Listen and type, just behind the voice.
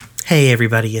Hey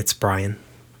everybody, it's Brian.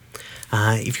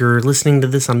 If you're listening to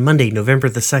this on Monday, November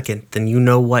the 2nd, then you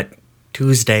know what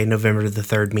Tuesday, November the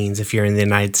 3rd means if you're in the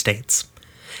United States.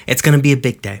 It's going to be a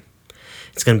big day.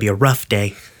 It's going to be a rough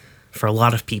day for a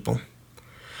lot of people.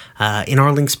 In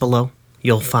our links below,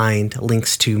 you'll find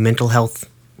links to mental health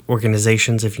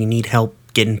organizations if you need help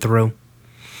getting through,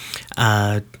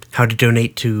 how to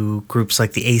donate to groups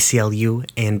like the ACLU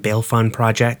and bail fund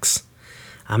projects.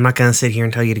 I'm not going to sit here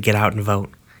and tell you to get out and vote.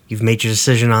 You've made your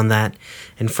decision on that,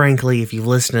 and frankly, if you've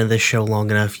listened to this show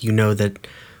long enough, you know that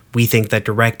we think that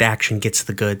direct action gets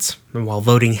the goods. And while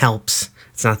voting helps,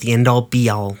 it's not the end-all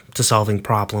be-all to solving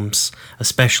problems,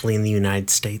 especially in the United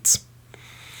States.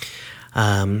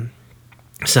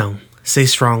 So, stay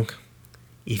strong.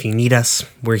 If you need us,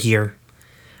 we're here.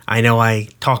 I know I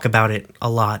talk about it a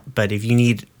lot, but if you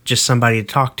need just somebody to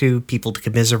talk to, people to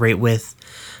commiserate with,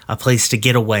 a place to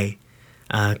get away,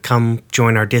 come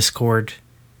join our Discord.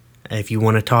 If you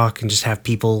want to talk and just have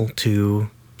people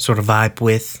to sort of vibe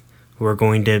with who are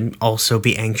going to also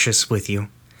be anxious with you.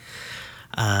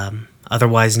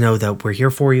 Otherwise, know that we're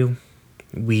here for you.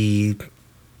 We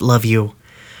love you.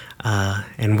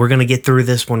 And we're going to get through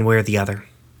this one way or the other.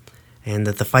 And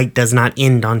that the fight does not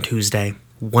end on Tuesday,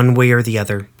 one way or the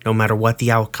other, no matter what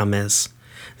the outcome is.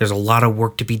 There's a lot of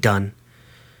work to be done.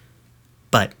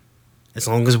 But as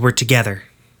long as we're together,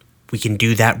 we can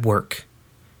do that work.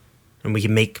 And we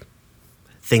can make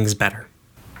things better.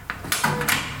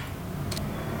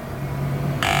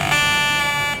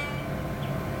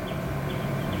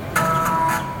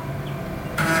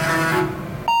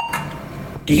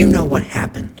 Do you know what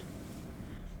happened?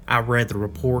 I read the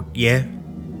report, yeah?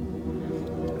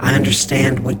 I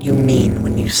understand what you mean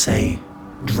when you say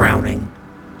drowning.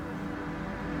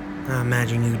 I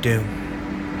imagine you do.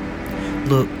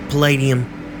 Look,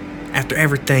 Palladium, after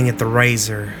everything at the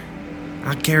Razor,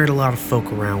 I carried a lot of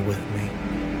folk around with me.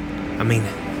 I mean,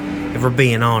 if we're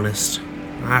being honest,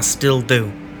 I still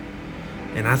do.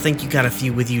 And I think you got a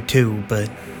few with you too, but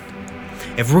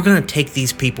if we're gonna take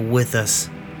these people with us,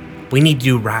 we need to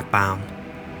do right by them.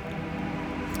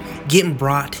 Getting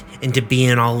brought into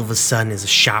being all of a sudden is a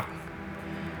shock.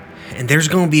 And there's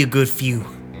gonna be a good few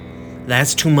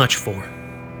that's too much for.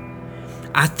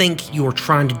 I think you're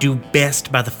trying to do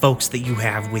best by the folks that you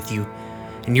have with you.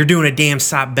 And you're doing a damn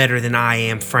sight better than I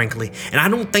am, frankly. And I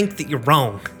don't think that you're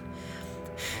wrong.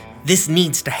 This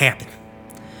needs to happen.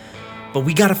 But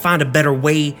we gotta find a better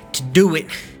way to do it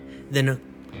than a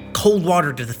cold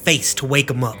water to the face to wake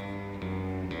them up.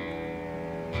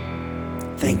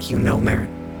 Thank you, No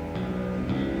Merit.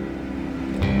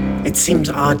 It seems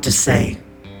odd to say,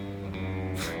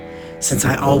 since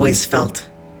I always felt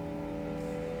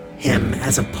him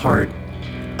as a part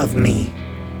of me.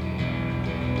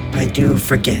 I do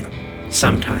forget,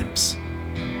 sometimes,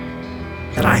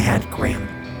 that I had Graham.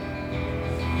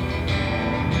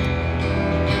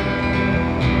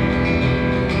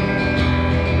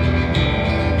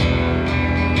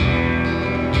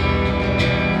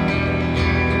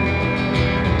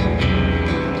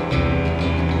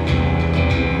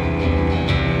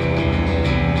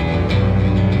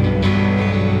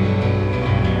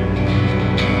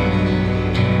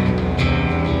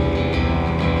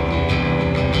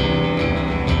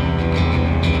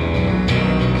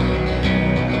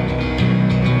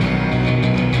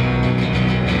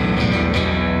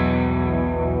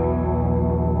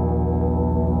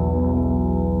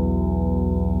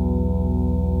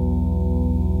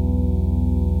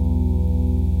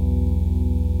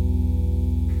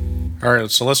 All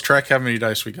right, so let's track how many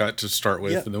dice we got to start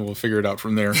with, and then we'll figure it out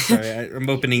from there. Sorry,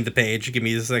 I'm opening the page. Give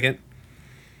me a second.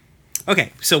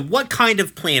 Okay, so what kind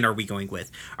of plan are we going with?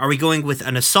 Are we going with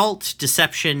an assault,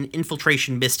 deception,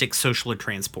 infiltration, mystic, social, or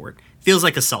transport? Feels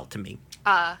like assault to me.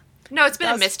 No, it's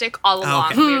been a mystic all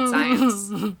along. Okay. Weird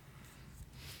science.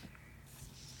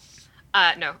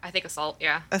 No, I think assault.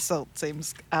 Yeah. Assault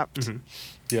seems apt. Mm-hmm.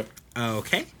 Yep.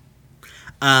 Okay.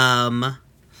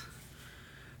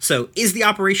 So, is the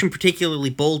operation particularly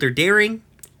bold or daring?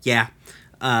 Yeah.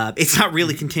 It's not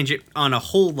really contingent on a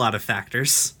whole lot of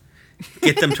factors.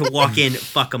 Get them to walk in,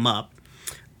 fuck them up.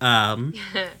 Does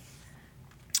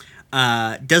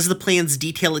the plan's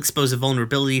detail expose a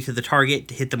vulnerability to the target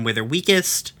to hit them where they're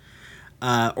weakest?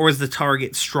 Or is the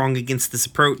target strong against this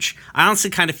approach? I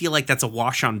honestly kind of feel like that's a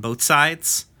wash on both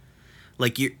sides.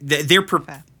 Like, they're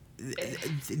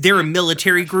a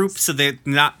military group, so they're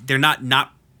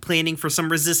not planning for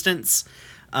some resistance.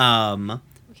 We can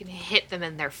hit them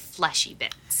in their fleshy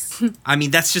bits. I mean,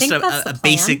 that's just a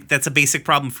basic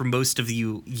problem for most of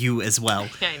you as well.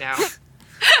 I know.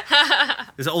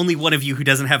 There's only one of you who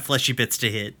doesn't have fleshy bits to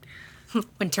hit.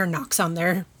 Winter knocks on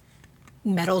their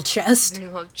metal chest. I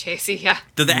love Chasey, yeah.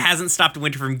 Though that hasn't stopped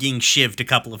Winter from getting shivved a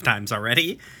couple of times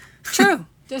already. True.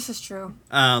 This is true.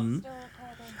 Can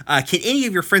any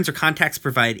of your friends or contacts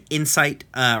provide insight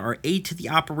or aid to the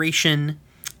operation?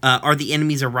 Are the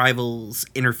enemies or rivals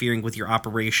interfering with your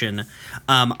operation?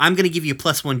 I'm going to give you a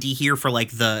 +1D here for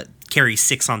like the carry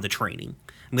 6 on the training.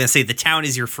 I'm going to say the town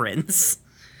is your friends.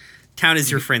 Town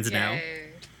is your friends now.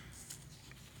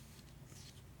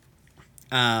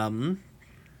 Yay.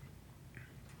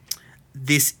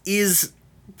 This is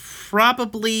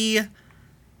probably...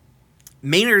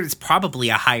 Maynard is probably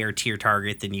a higher tier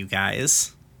target than you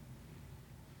guys.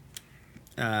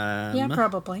 Yeah,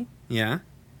 probably. Yeah.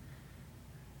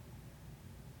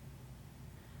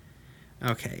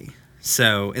 Okay.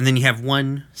 So, and then you have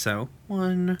 1. So,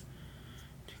 1,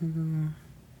 2,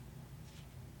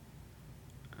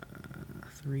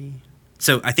 3.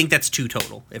 So, I think that's 2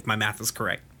 total, if my math is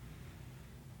correct.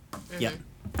 Yep.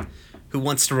 Who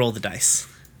wants to roll the dice?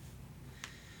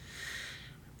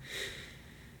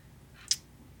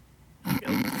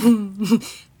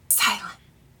 Silent.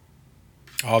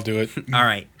 I'll do it. All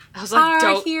right. I was like, Our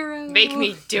don't hero. make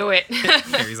me do it.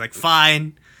 Harry's like,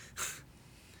 fine.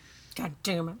 God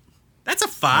damn it. That's a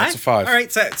 5. That's a 5. All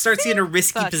right, so it starts you in a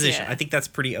risky Fuck position. yeah. I think that's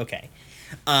pretty okay.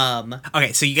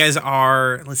 Okay, so you guys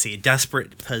are, let's see, a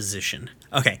desperate position.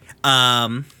 Okay.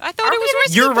 I thought it was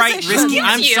risky. You're right, position. risky.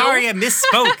 I'm You. sorry, I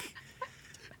misspoke.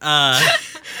 I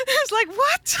was like,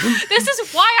 what? This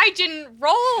is why I didn't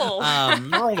roll. I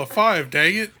rolled a 5,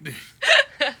 dang it.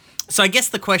 So I guess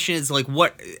the question is like,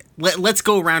 what? Let's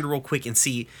go around real quick and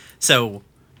see. So,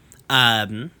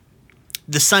 the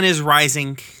sun is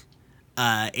rising.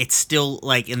 It's still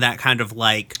like in that kind of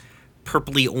like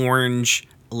purpley orange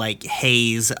like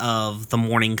haze of the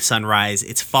morning sunrise.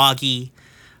 It's foggy.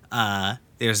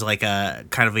 There's like a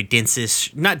kind of a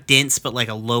densest, not dense, but like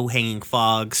a low hanging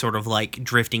fog sort of like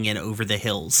drifting in over the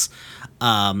hills.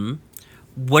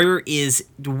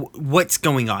 What's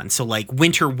going on? So like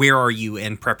Winter, where are you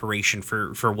in preparation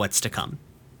for what's to come?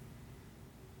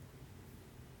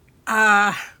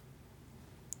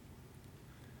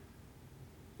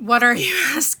 What are you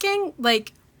asking?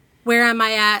 Like, where am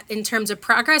I at in terms of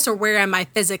progress, or where am I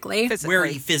physically? Where are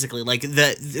you physically? Like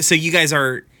so you guys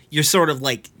are, you're sort of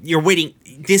like, you're waiting.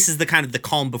 This is the kind of the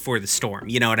calm before the storm.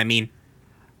 You know what I mean?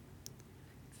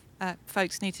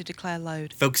 Folks need to declare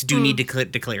load. Folks do need to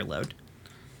declare load.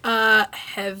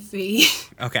 Heavy.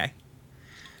 Okay.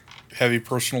 Heavy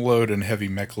personal load and heavy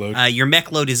mech load. Your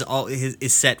mech load is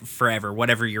set forever.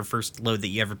 Whatever your first load that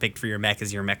you ever picked for your mech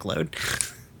is your mech load.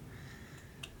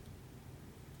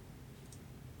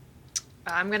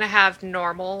 I'm going to have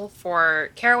normal for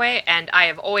Caraway, and I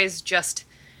have always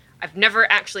I've never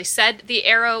actually said the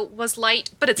arrow was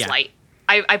light, but it's Yeah. light.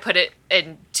 I put it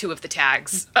in 2 of the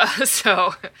tags,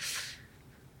 so...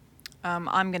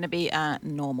 I'm going to be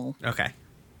normal. Okay.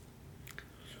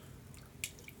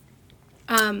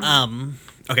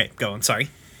 Okay, go on. Sorry.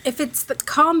 If it's the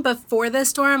calm before the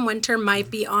storm, Winter might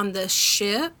be on the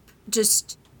ship,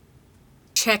 just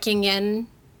checking in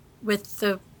with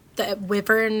the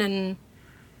wyvern and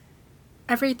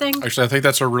everything. Actually, I think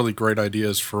that's a really great idea,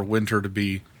 is for Winter to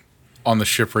be on the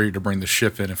ship ready to bring the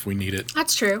ship in if we need it.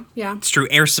 That's true, yeah. It's true.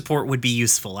 Air support would be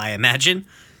useful, I imagine.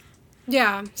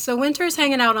 Yeah, so Winter's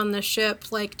hanging out on the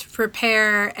ship, like, to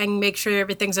prepare and make sure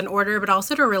everything's in order, but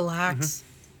also to relax.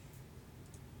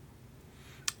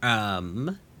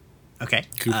 Okay.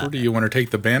 Cooper, do you want to take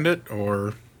the bandit,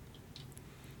 or...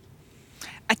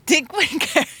 I think when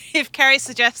if Carrie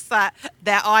suggests that,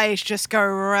 their eyes just go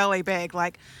really big,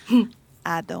 like,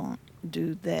 I don't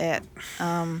do that.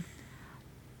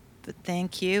 But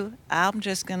thank you. I'm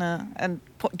just gonna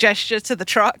gesture to the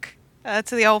truck,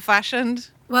 to the old fashioned.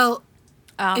 Well,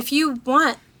 if you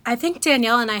want, I think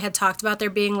Danielle and I had talked about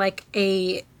there being, like,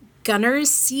 a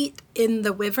gunner's seat in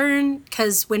the Wyvern,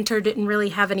 because Winter didn't really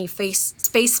have any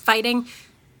space fighting.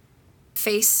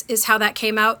 Face is how that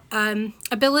came out,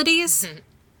 abilities.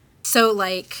 So,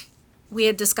 like, we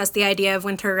had discussed the idea of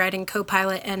Winter riding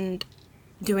co-pilot and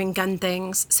doing gun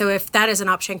things. So if that is an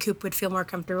option, Coop would feel more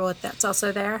comfortable if that's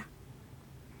also there.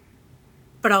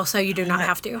 But also, you do not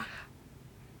have to.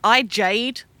 I,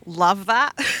 Jade, love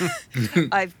that.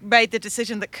 I've made the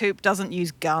decision that Coop doesn't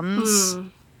use guns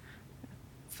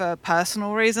for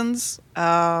personal reasons.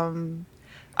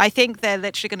 I think they're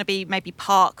literally going to be maybe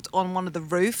parked on one of the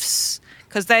roofs,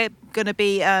 because they're going to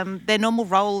be their normal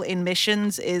role in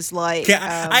missions is like...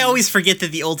 Yeah, I always forget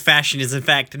that the old fashioned is in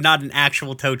fact not an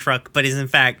actual tow truck, but is in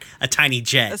fact a tiny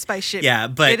jet. a spaceship. Yeah,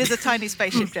 but it is a tiny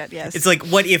spaceship jet. Yes, it's like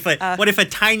what if a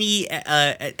tiny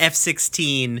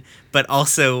F-16, but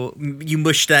also you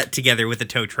mush that together with a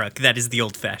tow truck? That is the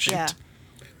old fashioned. Yeah.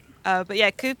 But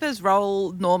yeah, Cooper's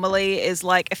role normally is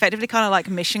like effectively kind of like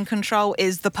mission control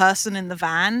is the person in the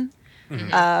van.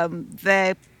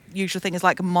 Their usual thing is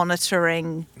like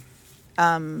monitoring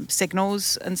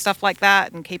signals and stuff like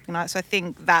that and keeping an eye. So I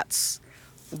think that's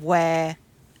where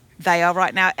they are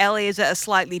right now. Ellie is at a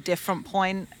slightly different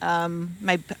point,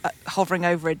 maybe hovering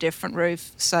over a different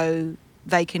roof, so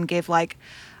they can give like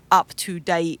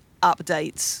up-to-date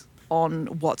updates on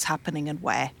what's happening and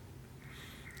where.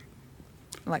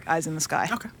 Like eyes in the sky.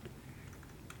 Okay.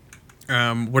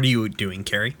 What are you doing,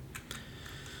 Carrie?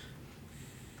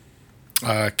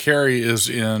 Carrie is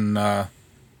in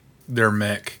their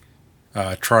mech,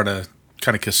 try to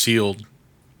kind of concealed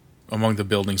among the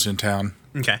buildings in town.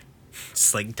 Okay.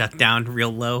 Just like duck down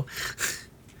real low.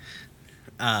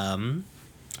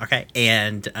 Okay.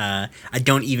 And I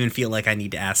don't even feel like I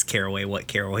need to ask Caraway what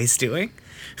Caraway's doing.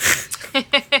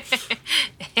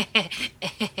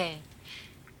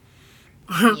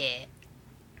 Yeah.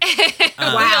 We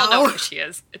all know where she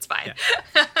is. It's fine.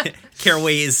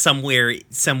 Caraway is somewhere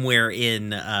in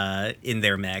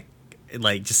their mech,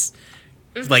 like just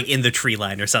like in the tree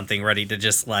line or something, ready to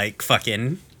just like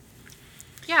fucking.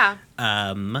 Yeah.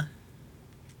 I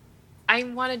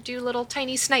want to do little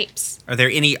tiny snipes. Are there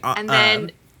any? And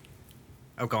then.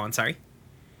 Oh, go on. Sorry.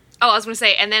 Oh, I was going to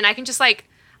say, and then I can just like,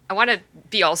 I want to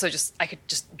be also just, I could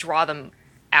just draw them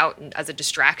out as a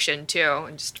distraction too,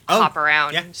 and just hop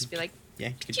around and just be like, yeah,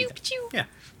 you could do pew, that. pew. Yeah.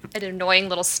 An annoying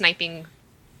little sniping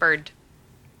bird.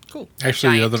 Cool.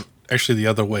 Actually, giant. the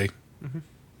other way.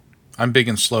 I'm big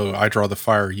and slow. I draw the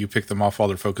fire. You pick them off while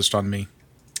they're focused on me.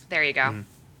 There you go.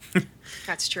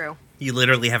 That's true. You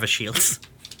literally have a shield.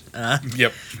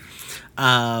 Yep.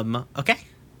 Okay.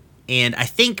 And I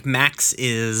think Max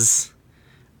is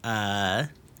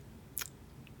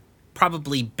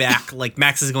probably back. Like,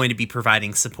 Max is going to be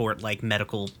providing support, like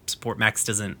medical support. Max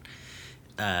doesn't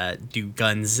do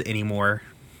guns anymore,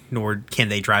 nor can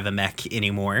they drive a mech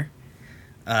anymore.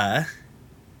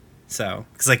 So,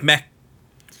 because, like,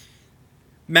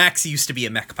 Max used to be a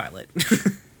mech pilot.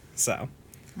 So,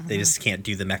 they just can't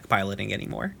do the mech piloting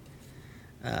anymore.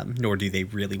 Nor do they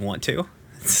really want to.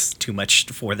 It's too much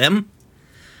for them.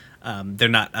 They're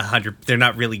not they're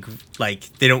not really like,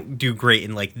 they don't do great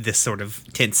in like this sort of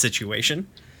tense situation.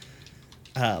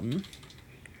 War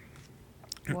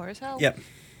as hell. Yep.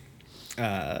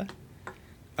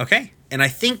 Okay. And I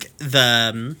think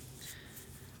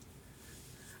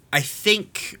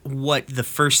what the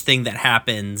first thing that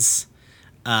happens,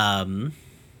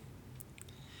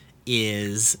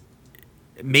 is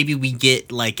maybe we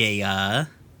get like kind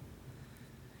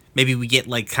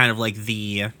of like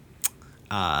the,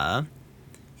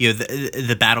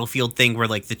 the battlefield thing where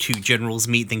like the two generals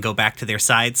meet, then go back to their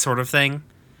side sort of thing.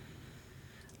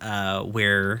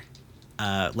 Where,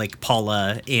 like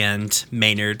Paula and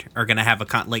Maynard are gonna have a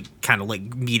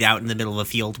meet out in the middle of a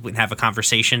field and have a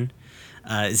conversation.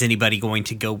 Is anybody going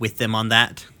to go with them on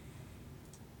that?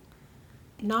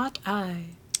 Not I.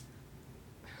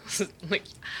 Like,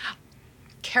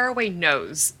 Caraway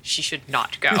knows she should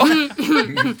not go.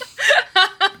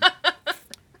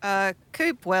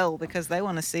 Coop will, because they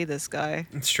want to see this guy.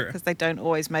 It's true. Because they don't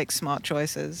always make smart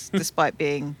choices, despite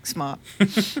being smart.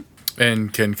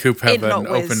 And can Coop have In not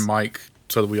an whiz. open mic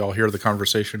so that we all hear the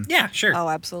conversation? Yeah, sure. Oh,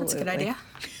 absolutely. That's a good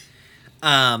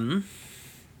idea.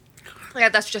 Yeah,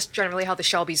 that's just generally how the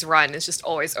Shelbys run. It's just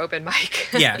always open mic.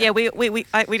 Yeah. Yeah,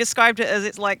 we described it as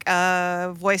it's like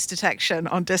voice detection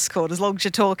on Discord. As long as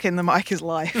you're talking, the mic is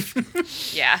live.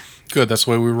 Yeah. Good, that's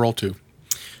the way we roll too.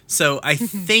 So I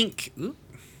think,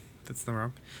 that's the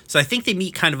wrong. So I think they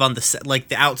meet kind of on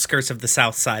the outskirts of the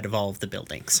south side of all of the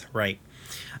buildings, right?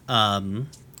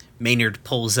 Maynard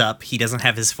pulls up. He doesn't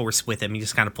have his force with him. He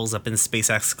just kind of pulls up in the Space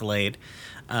Escalade.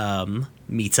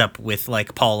 Meets up with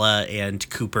like Paula and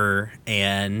Cooper,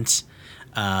 and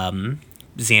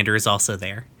Xander is also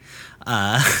there.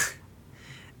 And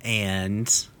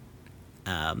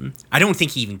I don't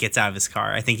think he even gets out of his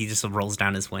car. I think he just rolls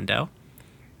down his window.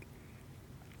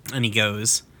 And he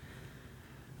goes,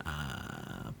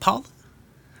 Paula,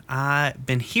 I've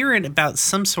been hearing about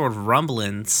some sort of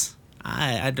rumblings.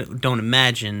 I don't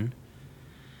imagine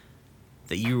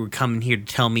that you were coming here to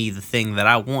tell me the thing that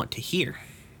I want to hear.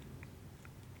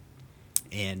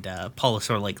 And Paula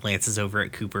sort of like glances over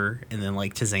at Cooper and then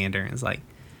like to Xander and is like,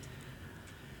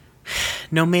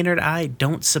 no, Maynard, I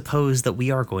don't suppose that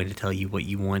we are going to tell you what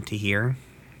you want to hear.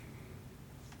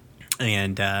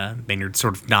 And Maynard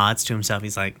sort of nods to himself.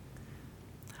 He's like,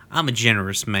 I'm a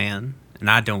generous man, and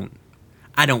I don't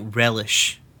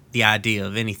relish the idea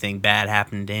of anything bad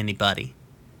happening to anybody.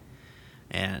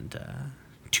 And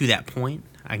to that point,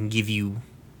 I can give you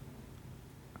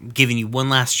I'm giving you one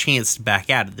last chance to back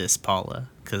out of this, Paula,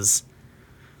 because,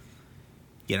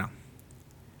 you know,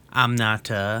 I'm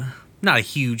not a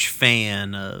huge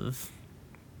fan of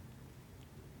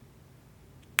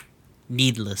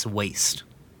needless waste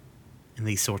in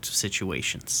these sorts of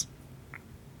situations.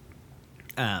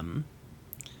 And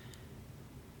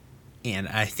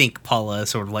I think Paula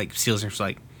sort of like steals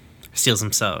herself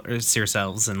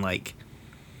and like,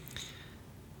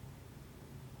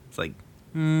 it's like,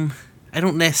 I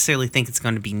don't necessarily think it's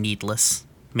going to be needless,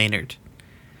 Maynard.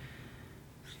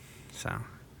 So,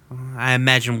 I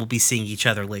imagine we'll be seeing each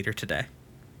other later today.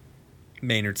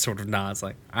 Maynard sort of nods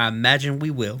like, I imagine we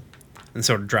will, and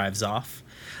sort of drives off.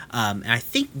 And I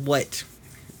think what...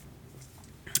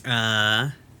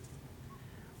 I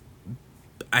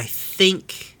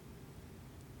think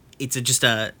it's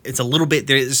a little bit,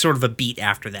 there's sort of a beat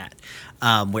after that,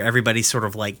 where everybody's sort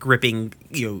of like gripping,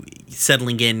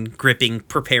 settling in, gripping,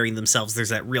 preparing themselves. There's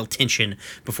that real tension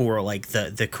before like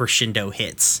the crescendo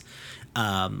hits.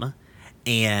 And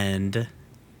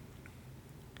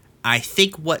I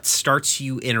think what starts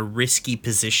you in a risky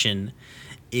position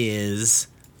is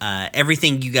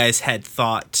everything you guys had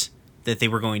thought that they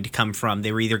were going to come from.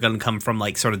 They were either going to come from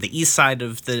like sort of the east side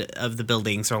of the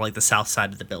buildings or like the south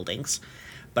side of the buildings.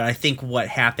 But I think what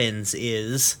happens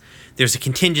is there's a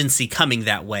contingency coming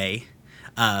that way,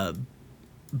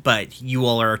 but you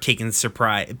all are taken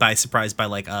by surprise by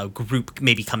like a group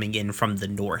maybe coming in from the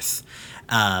north.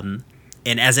 And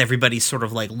as everybody's sort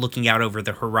of like looking out over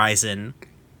the horizon,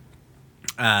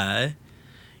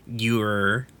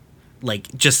 you're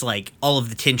like, just like all of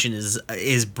the tension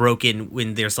is broken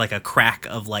when there's like a crack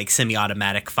of like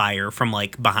semi-automatic fire from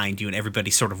like behind you, and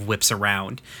everybody sort of whips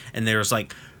around, and there's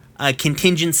like a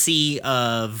contingency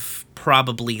of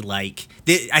probably like,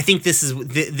 I think this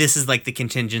is like the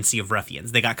contingency of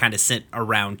ruffians. They got kind of sent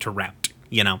around to rout,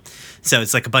 so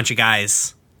it's like a bunch of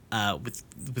guys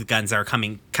with guns that are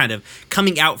coming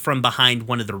out from behind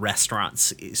one of the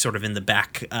restaurants, sort of in the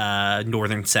back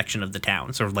northern section of the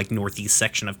town, sort of like northeast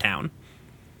section of town.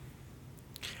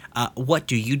 What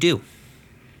do you do?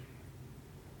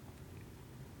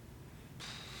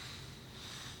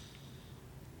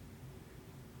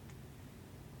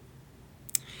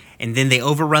 And then they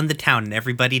overrun the town and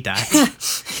everybody dies.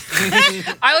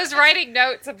 I was writing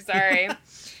notes. I'm sorry.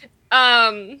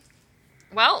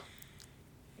 Well,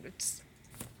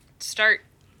 start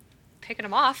picking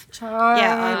them off. Yeah,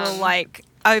 I will like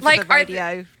over Like, the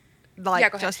radio, Yeah,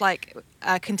 go just like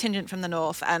a contingent from the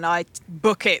north, and I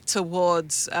book it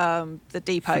towards the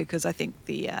depot because I think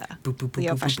the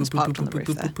old fashioned's parked on the roof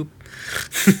there.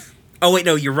 Oh wait,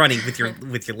 no, you're running with your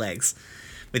legs.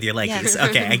 With your leggies. Yes.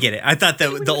 Okay, I get it. I thought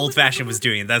that the old fashioned was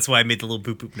doing it. That's why I made the little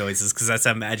boop boop noises, because that's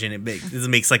how I imagine it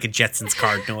makes like a Jetsons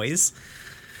card noise.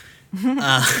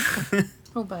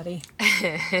 Oh, buddy.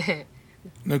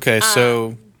 Okay,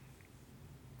 so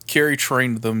Carrie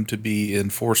trained them to be in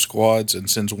 4 squads and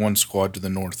sends 1 squad to the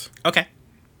north. Okay.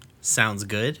 Sounds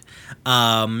good.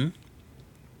 I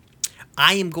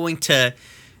am going to...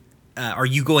 are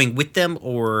you going with them,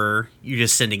 or you're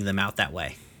just sending them out that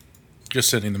way? Just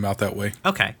sending them out that way.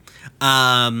 Okay.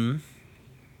 They're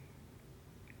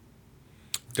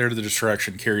the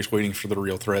distraction. Carrie's waiting for the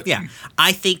real threat. Yeah.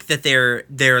 I think that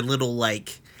they're a little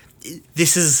like...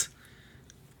 This is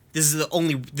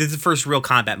the first real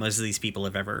combat most of these people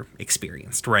have ever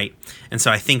experienced, right? And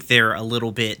so I think they're a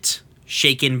little bit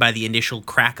shaken by the initial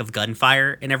crack of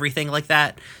gunfire and everything like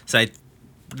that. So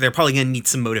they're probably going to need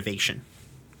some motivation.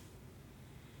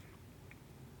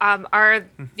 Are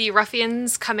the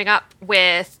ruffians coming up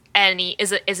with any?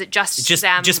 Is it just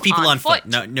them? Just people on foot.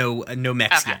 foot? No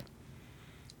mechs Okay. yet.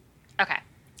 Okay.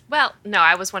 Well, no,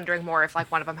 I was wondering more if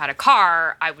like one of them had a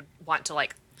car, I would want to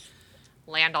like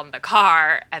land on the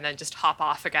car and then just hop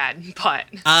off again. But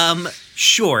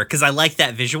Sure, because I like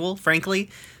that visual, frankly.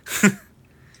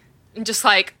 and just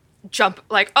like jump,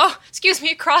 like, oh, excuse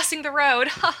me, crossing the road.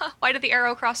 Why did the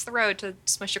arrow cross the road to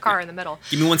smush your car in the middle?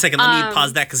 Give me 1 second. Let me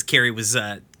pause that because Carrie was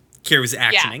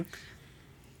actioning.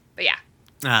 But yeah.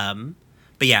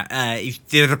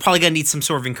 They're probably gonna need some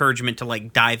sort of encouragement to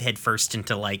like dive headfirst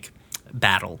into like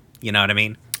battle. You know what I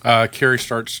mean? Carrie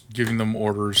starts giving them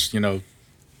orders,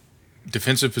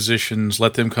 defensive positions,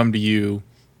 let them come to you,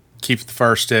 keep the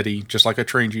fire steady, just like I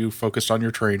trained you, focused on your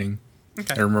training.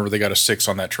 Okay. And remember, they got a 6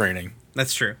 on that training.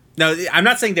 That's true. No, I'm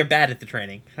not saying they're bad at the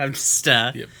training. I'm just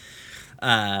Yep.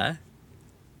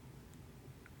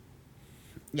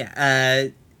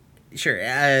 Sure.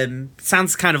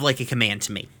 Sounds kind of like a command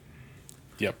to me.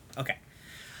 Yep. Okay.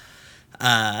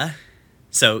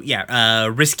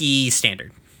 Risky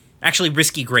standard. Actually,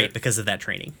 risky great because of that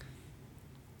training.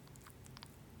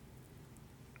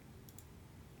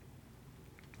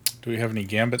 Do we have any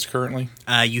gambits currently?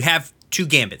 You have 2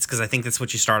 gambits, because I think that's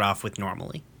what you start off with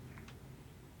normally.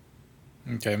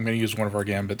 Okay, I'm going to use one of our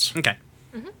gambits. Okay.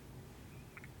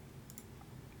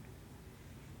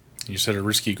 You said a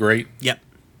risky great? Yep.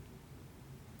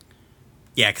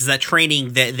 Yeah, because that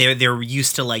training, they're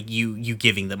used to like you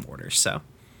giving them orders. So,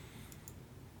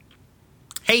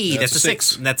 hey, that's a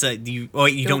 6. That's a you. Oh,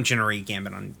 you don't generate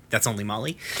gambit on. That's only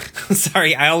Molly.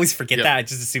 Sorry, I always forget Yep. that. I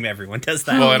just assume everyone does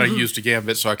that. Well, and I used a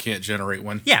gambit, so I can't generate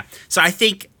one. Yeah. So I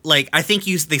think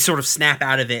they sort of snap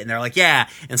out of it and they're like, yeah.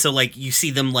 And so like you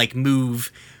see them like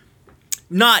move,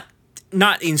 not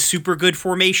in super good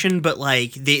formation, but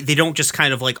like they don't just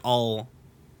kind of like all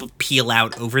peel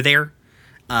out over there.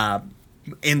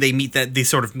 And they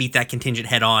sort of meet that contingent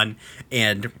head on,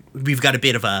 and we've got a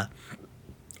bit of a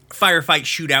firefight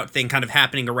shootout thing kind of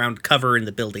happening around cover in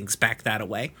the buildings back that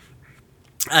away.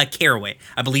 Caraway,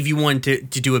 I believe you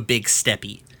wanted to do a big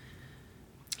steppy.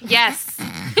 Yes.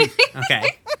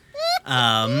 Okay.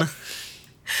 I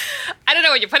don't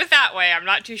know when you put it that way. I'm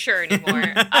not too sure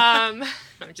anymore. I'm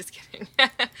just kidding.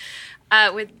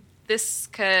 Would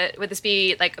this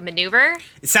be like a maneuver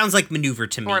It sounds like maneuver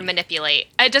to me. or manipulate?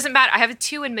 It doesn't matter. I have a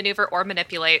 2 in maneuver or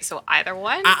manipulate, so either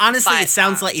one. Honestly, but,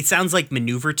 it sounds like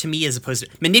maneuver to me as opposed to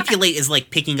manipulate is like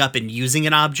picking up and using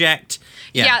an object.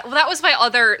 Yeah. Well, that was my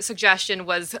other suggestion.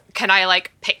 Was can I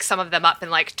like pick some of them up and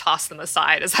like toss them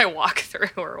aside as I walk through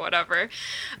or whatever?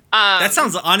 That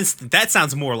sounds honest. That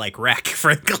sounds more like wreck,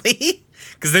 frankly,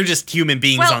 because they're just human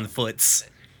beings Well- on foots.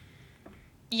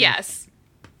 Yes.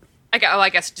 I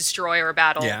guess destroy or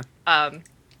battle. Yeah.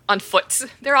 On foot.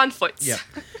 They're on foot. Yeah,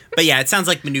 but yeah, it sounds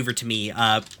like maneuver to me.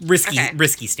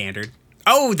 Risky standard.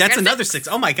 Oh, that's got a another 6. 6.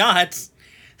 Oh my god.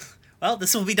 Well,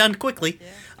 this will be done quickly.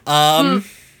 So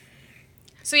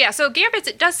yeah, so gambits,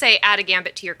 it does say add a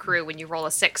gambit to your crew when you roll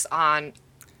a 6 on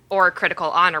or critical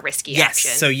on a risky Yes.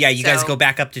 action. So yeah, you guys go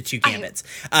back up to 2 gambits.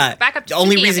 back up to the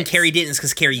only 2 reason gambits. Carrie didn't is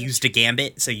because Carrie used a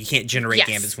gambit, so you can't generate Yes.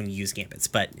 gambits when you use gambits.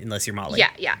 But unless you're Molly.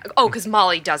 Yeah. Oh, because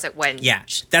Molly does it when. Yeah,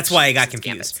 that's why I got uses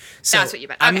confused. gambits. So That's what you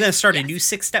meant. I'm Okay, going to start a yes. new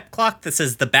 6-step clock that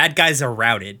says the bad guys are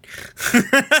routed.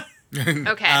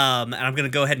 Okay. And I'm going to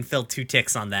go ahead and fill 2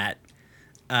 ticks on that.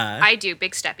 I do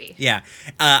big steppy. Yeah.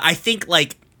 I think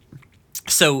like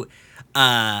so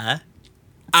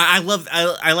I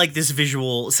like this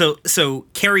visual. So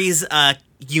Carrie's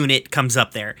unit comes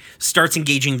up there, starts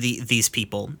engaging these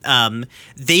people.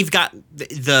 They've got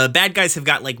the bad guys have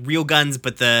got like real guns,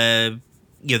 but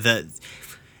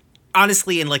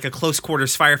honestly in like a close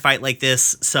quarters firefight like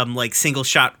this, some like single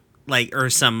shot or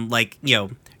some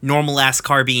normal ass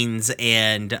carbines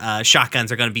and shotguns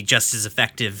are going to be just as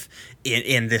effective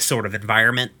in this sort of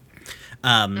environment.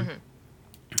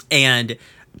 And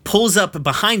pulls up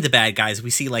behind the bad guys. We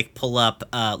see pull up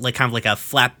like kind of like a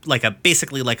flap,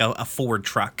 basically like a Ford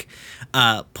truck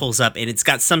pulls up, and it's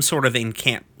got some sort of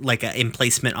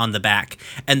emplacement on the back.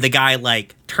 And the guy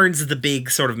turns the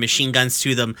big sort of machine guns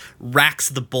to them, racks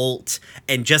the bolt,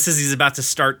 and just as he's about to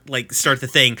start the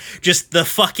thing, just the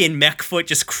fucking mech foot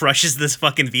just crushes this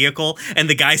fucking vehicle, and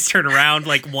the guys turn around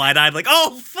wide eyed,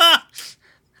 oh fuck.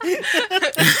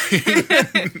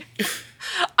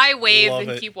 I wave Love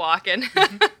and it. keep walking.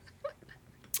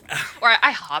 Or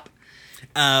I hop.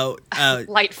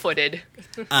 Light-footed.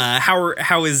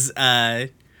 How is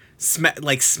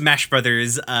Smash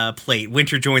Brothers plate?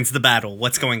 Winter joins the battle.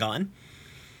 What's going on?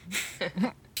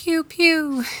 Pew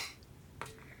pew.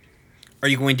 Are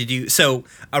you going to do so?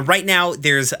 Right now,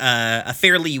 there's a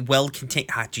fairly well contained.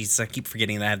 Jesus, I keep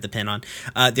forgetting that I have the pen on.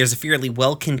 There's a fairly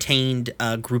well contained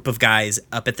group of guys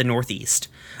up at the northeast,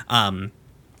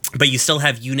 but you still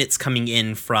have units coming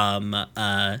in from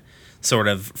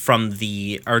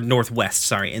northwest.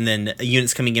 Sorry, and then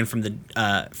units coming in from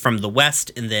the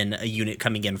west, and then a unit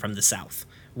coming in from the south.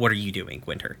 What are you doing,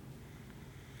 Winter?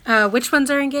 Which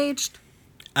ones are engaged?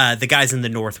 The guys in the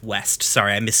northwest.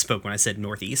 Sorry, I misspoke when I said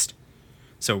northeast.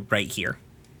 So right here.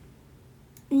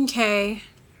 Okay.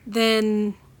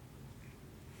 Then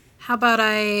how about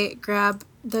I grab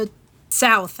the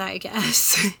south, I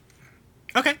guess.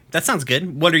 Okay, that sounds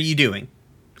good. What are you doing?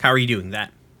 How are you doing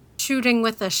that? Shooting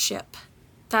with a ship.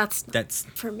 That's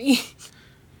for me.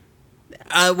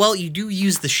 Well, you do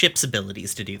use the ship's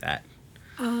abilities to do that.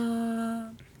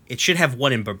 It should have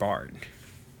one in Bombard.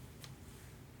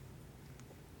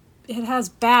 It has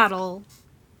battle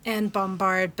and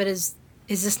bombard, but is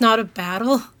this not a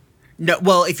battle? No,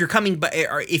 well, if your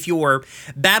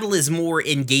battle is more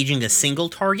engaging a single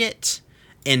target,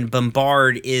 and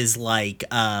Bombard is doing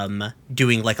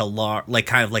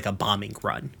kind of like a bombing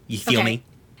run. You feel me?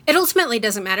 It ultimately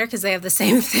doesn't matter because they have the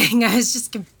same thing. I was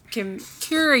just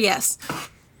curious.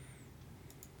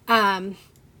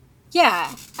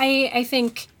 Yeah, I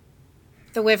think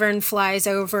the Wyvern flies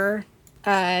over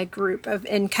a group of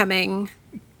incoming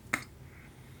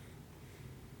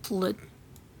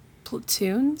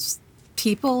platoons,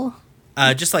 people.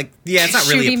 Just like, yeah, it's not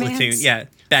really a Shooty platoon. mans. Yeah,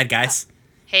 bad guys.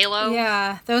 Halo.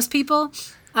 Yeah, those people.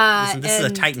 Listen, this is a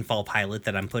and- Titanfall pilot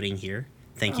that I'm putting here.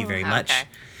 Thank you very much.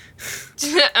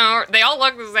 Okay. Oh, they all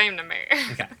look the same to me.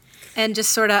 Okay. And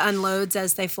just sort of unloads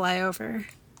as they fly over.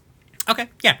 Okay.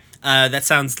 Yeah. That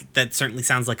certainly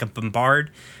sounds like a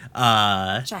bombard.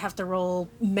 Which I have to roll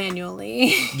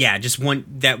manually. Yeah, just one.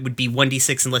 That would be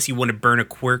 1d6 unless you want to burn a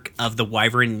quirk of the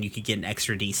wyvern, and you could get an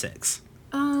extra d6.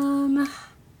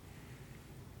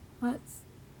 Let's.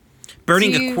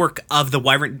 Burning Do- a quirk of the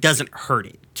wyvern doesn't hurt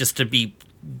it. Just to.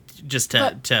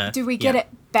 Do we get yeah.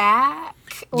 it back?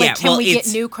 Like, Yeah, can well, we get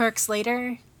it's- new quirks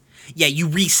later? Yeah, you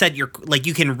reset you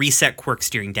can reset quirks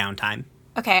during downtime.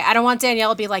 Okay, I don't want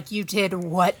Danielle to be like, you did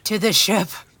what to the ship?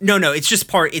 No, it's just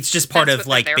part. It's just part That's of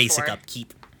what they're like there basic for.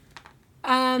 upkeep.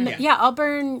 Yeah, I'll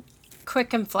burn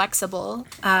quick and flexible,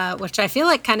 which I feel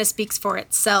like kind of speaks for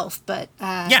itself, but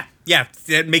Yeah,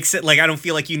 that makes it like I don't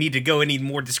feel like you need to go any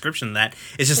more description than that.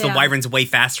 It's just the Yeah. wyvern's way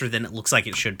faster than it looks like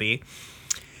it should be.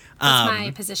 that's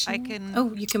my position. I can-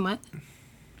 Oh, you can what?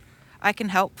 I can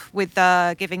help with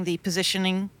giving the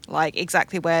positioning, like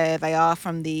exactly where they are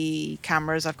from the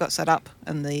cameras I've got set up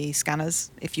and the scanners,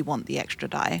 if you want the extra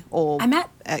die or I'm at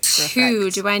extra 2.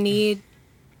 effect. Do I need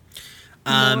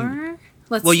more?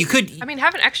 Let's Well, see. you could. I mean,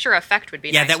 have an extra effect would be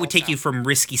Yeah, nice that would take also. you from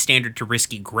risky standard to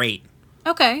risky great.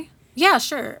 Okay. Yeah,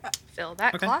 sure. Fill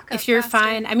that clock up If you're faster.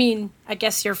 fine, I mean, I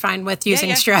guess you're fine with using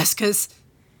yeah. stress because,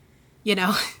 you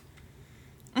know.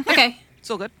 Okay,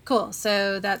 It's all good. cool.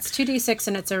 So that's 2d6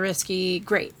 and it's a risky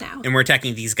great now. And we're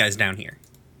attacking these guys down here.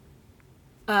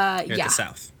 Here at Yeah. the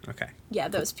south. Okay. Yeah,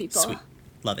 those people. Sweet.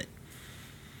 Love it.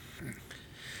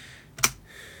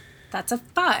 That's a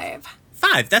 5.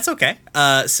 5. That's okay.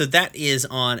 So that is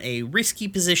on a risky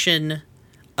position.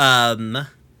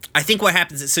 I think what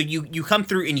happens is, so you come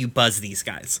through and you buzz these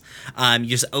guys. You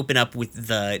just open up with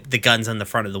the guns on the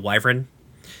front of the wyvern.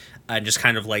 And just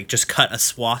kind of like just cut a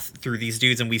swath through these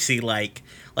dudes, and we see like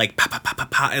pa pa pa pa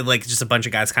pa, and like just a bunch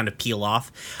of guys kind of peel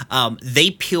off.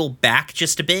 They peel back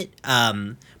just a bit,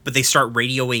 but they start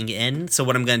radioing in. So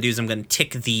what I'm going to do is I'm going to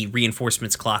tick the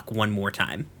reinforcements clock one more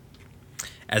time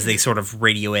as they sort of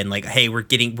radio in, like, hey, we're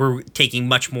taking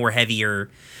much more heavier.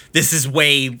 This is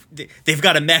they've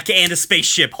got a mech and a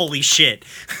spaceship. Holy shit.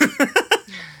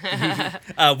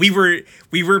 We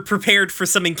were prepared for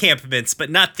some encampments, but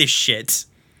not this shit.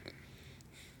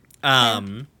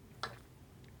 And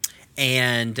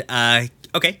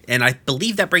okay, and I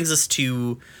believe that brings us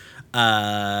to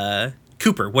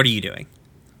Cooper. What are you doing?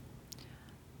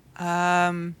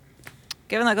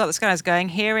 Given I got the scanners going,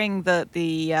 hearing that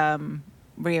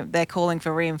they're calling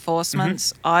for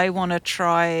reinforcements, I want to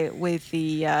try with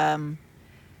the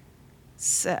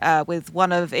with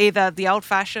one of either the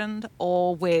old-fashioned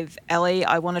or with Ellie.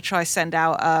 I want to try send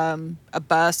out a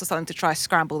burst or something to try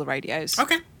scramble the radios.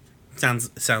 Okay,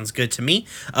 sounds good to me.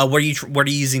 What are you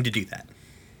using to do that?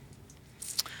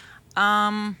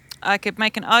 I could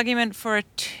make an argument for a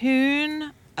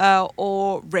tune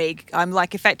or rig. I'm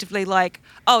like effectively like,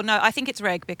 oh no, I think it's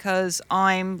rig because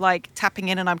I'm like tapping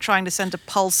in and I'm trying to send a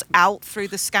pulse out through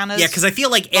the scanners. Yeah, because I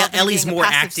feel like rather than Ellie's being a more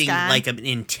passive acting scan. like an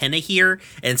antenna here,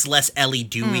 and it's less Ellie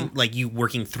doing like you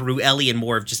working through Ellie, and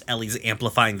more of just Ellie's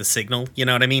amplifying the signal. You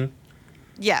know what I mean?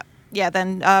 Yeah,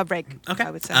 then rig. Okay. I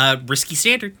would say. Risky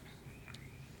standard.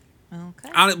 Okay.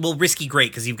 Well, risky great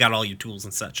because you've got all your tools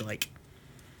and such. Like,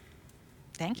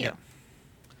 Thank you. Yep.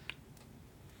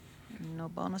 No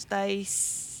bonus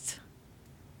dice.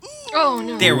 Oh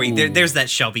no! there's that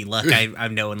Shelby luck I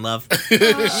know and love. Shut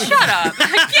up!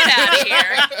 Get out of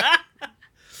here!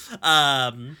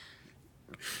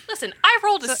 Listen, I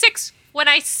rolled a 6 when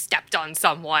I stepped on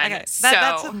someone. Okay, So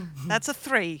that's a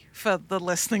 3 for the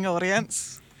listening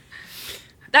audience.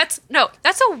 that's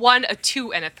a 1, a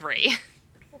 2, and a 3.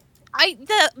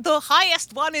 The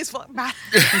highest one is what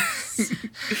matters.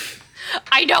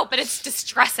 I know, but it's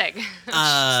distressing.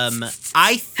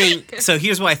 I think so.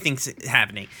 Here's what I think's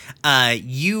happening.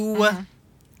 You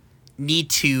need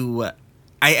to.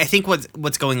 I think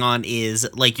what's going on is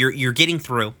like you're getting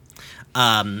through.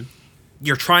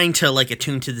 You're trying to like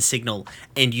attune to the signal,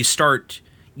 and you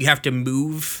have to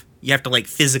move. You have to like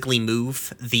physically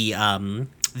move the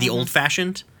old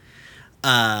fashioned.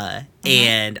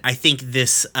 And I think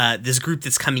this group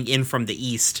that's coming in from the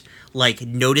east like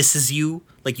notices you,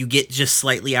 like you get just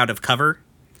slightly out of cover,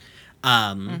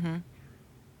 and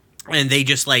they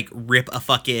just like rip a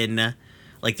fucking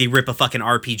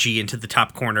RPG into the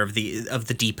top corner of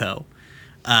the depot,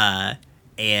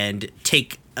 and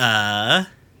take the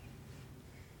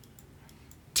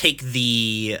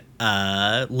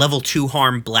level 2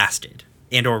 harm blasted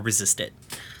and or resist it.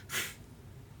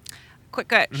 Quick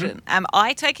question. Am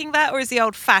I taking that, or is the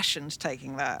old-fashioned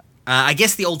taking that? I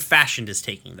guess the old-fashioned is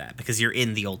taking that because you're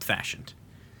in the old-fashioned.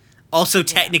 Also,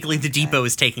 technically, the depot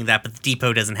is taking that, but the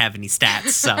depot doesn't have any stats,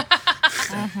 so...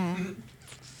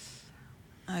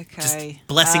 Okay.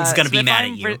 Blessing's gonna so be if mad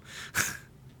I'm at you.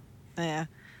 Yeah.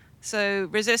 So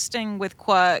resisting with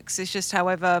quirks is just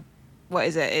however, what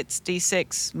is it? It's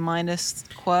D6 minus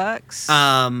quirks?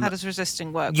 How does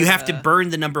resisting work? You with have to burn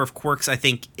the number of quirks, I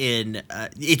think, in...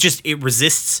 it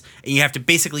resists, and you have to...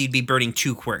 Basically, you'd be burning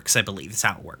 2 quirks, I believe. That's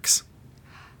how it works.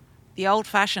 The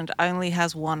old-fashioned only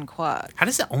has 1 quirk. How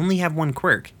does it only have 1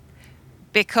 quirk?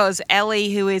 Because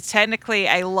Ellie, who is technically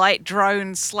a light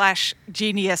drone /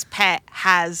 genius pet,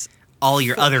 has All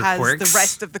your other has quirks? the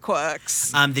rest of the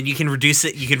quirks. Then you can reduce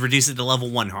it. You can reduce it to level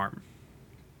 1 harm.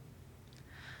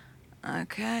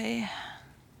 Okay.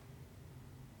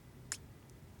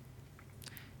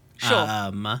 Sure.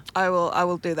 I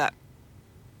will do that.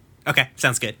 Okay,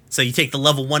 sounds good. So you take the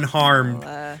level 1 harm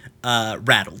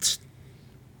rattled.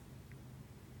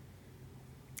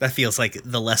 That feels like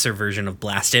the lesser version of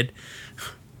blasted.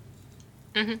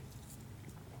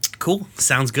 Cool.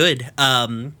 Sounds good.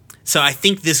 So I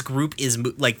think this group is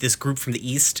this group from the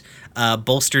east,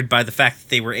 bolstered by the fact that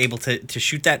they were able to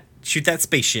shoot that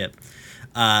spaceship.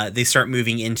 They start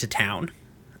moving into town.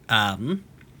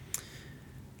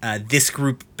 This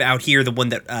group out here, the one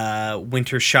that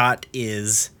Winter shot,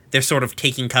 they're sort of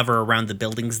taking cover around the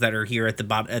buildings that are here at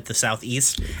the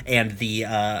southeast, and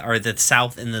the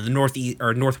south and the northeast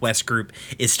or northwest group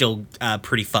is still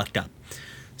pretty fucked up.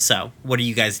 So, what are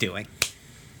you guys doing?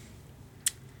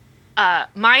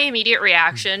 My immediate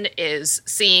reaction is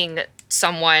seeing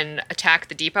someone attack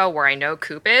the depot where I know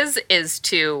Coop is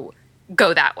to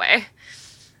go that way.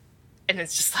 And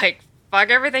it's just like, fuck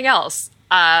everything else.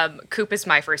 Coop is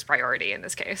my first priority in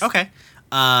this case. Okay.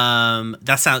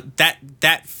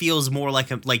 That feels more like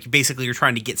basically you're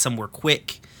trying to get somewhere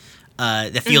quick.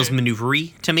 That feels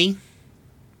maneuvery to me.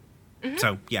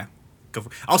 So yeah, go for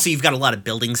it. Also, you've got a lot of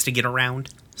buildings to get around.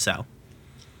 So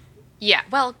Yeah.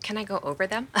 Well, can I go over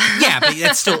them? yeah, but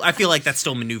that's still. I feel like that's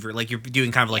still maneuver. Like you're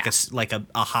doing kind of like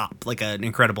a hop, like an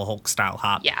Incredible Hulk style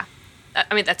hop. Yeah.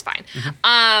 I mean, that's fine.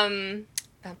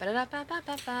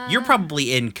 You're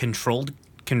probably in controlled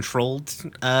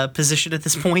position at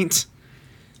this point.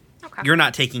 Okay. You're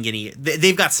not taking any.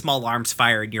 They've got small arms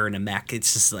fire, and you're in a mech.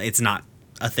 It's just it's not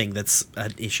a thing that's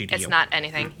an issue to you. It's not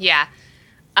anything. Yeah.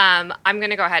 I'm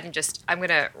gonna go ahead and I'm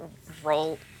gonna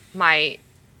roll my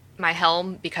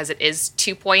helm because it is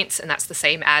 2 points, and that's the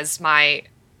same as my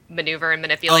maneuver and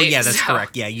manipulate. Oh yeah, that's so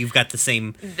correct. Yeah, you've got the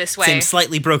same this way. same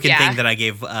slightly broken Yeah. thing that I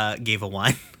gave a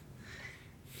 1.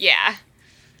 Yeah.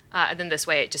 And then this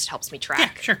way it just helps me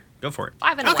track. Yeah, sure, go for it.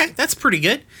 5 and a okay, 1. that's pretty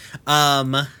good.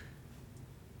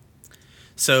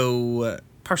 So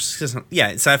partial system,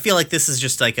 yeah. So I feel like this is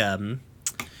just like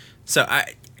So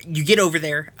you get over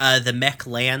there, the mech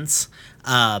lands,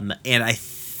 and I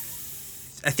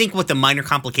think what the minor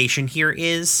complication here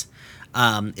is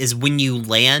when you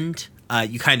land,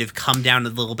 you kind of come down a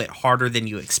little bit harder than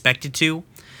you expected to,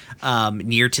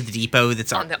 near to the depot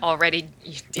that's On the already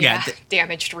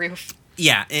damaged roof.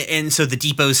 Yeah, and so the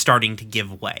depot's starting to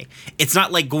give way. It's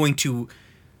not like going to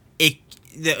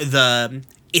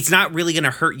it's not really going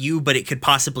to hurt you, but it could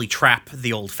possibly trap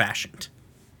the old-fashioned.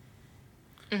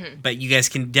 But you guys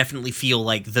can definitely feel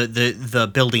like the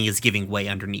building is giving way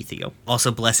underneath you. Also,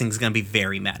 Blessing's going to be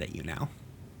very mad at you now.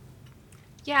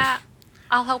 Yeah,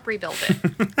 I'll help rebuild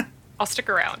it. I'll stick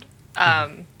around.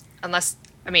 Unless,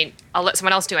 I'll let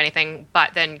someone else do anything,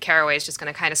 but then Caraway is just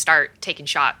going to kind of start taking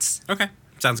shots. Okay,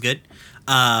 sounds good.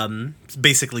 It's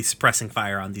basically suppressing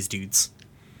fire on these dudes.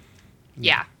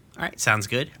 Yeah. All right, sounds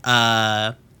good.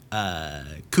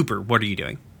 Cooper, what are you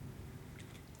doing?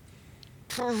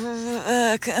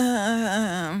 Can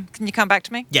you come back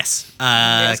to me? Yes.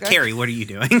 Yes, go. Carrie, what are you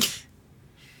doing?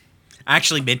 I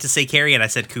actually meant to say Carrie, and I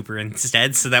said Cooper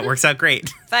instead, so that works out great.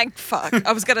 Thank fuck.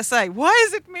 I was going to say, why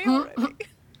is it me already?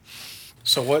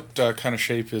 So what kind of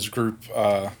shape is group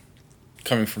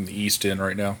coming from the east in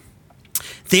right now?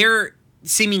 They're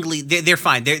seemingly they're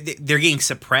fine. They're getting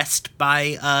suppressed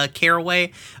by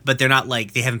Caraway, but they're not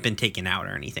like they haven't been taken out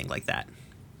or anything like that.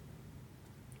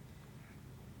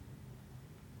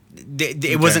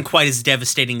 It wasn't quite as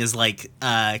devastating as like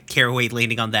Caraway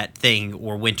landing on that thing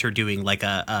or Winter doing like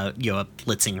a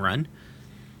blitzing run.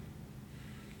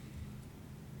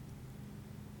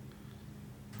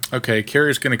 Okay,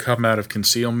 Carrie's going to come out of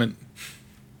concealment.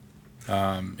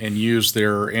 and use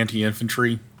their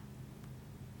anti-infantry.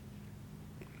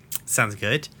 Sounds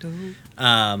good.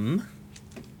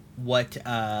 What?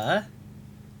 And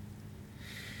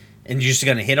you're just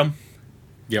gonna hit them?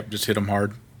 Yep, just hit them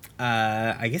hard.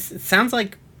 I guess it sounds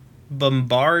like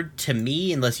bombard to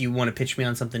me, unless you want to pitch me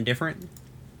on something different.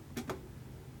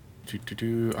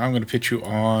 I'm going to pitch you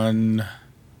on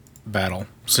battle,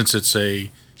 since it's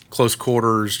a close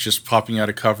quarters, just popping out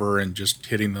of cover and just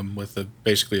hitting them with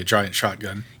basically a giant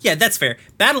shotgun. Yeah, that's fair.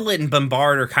 Battle and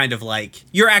bombard are kind of like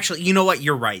you're actually. You know what?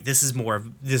 You're right. This is more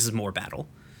battle.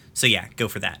 So yeah, go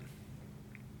for that.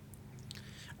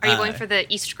 Are you going for the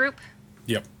East group?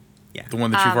 Yep. Yeah. The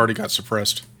one that you've already got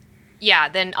suppressed. Yeah,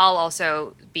 then I'll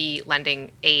also be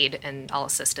lending aid and I'll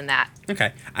assist in that.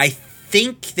 Okay. I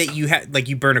think that you have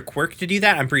you burn a quirk to do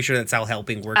that. I'm pretty sure that's how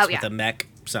helping works with a mech.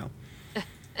 So.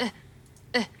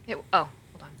 Hold on.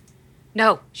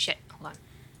 No, shit. Hold on.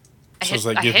 I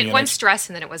hit one stress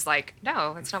and then it was like,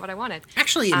 no, that's not what I wanted.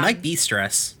 Actually, it might be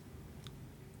stress.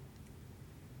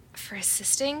 For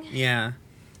assisting? Yeah.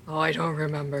 Oh, I don't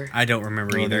remember. I don't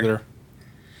remember either.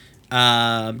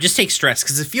 Just take stress,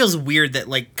 because it feels weird that,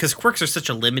 because quirks are such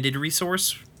a limited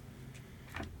resource.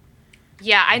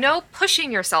 Yeah, I know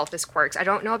pushing yourself is quirks. I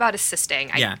don't know about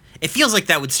assisting. Yeah. It feels like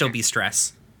that would still be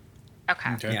stress.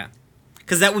 Okay. Yeah.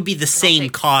 Because that would be the same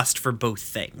cost for both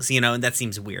things, and that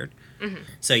seems weird. Mm-hmm.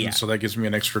 So, yeah. So that gives me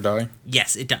an extra die?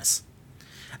 Yes, it does.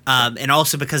 And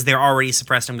also because they're already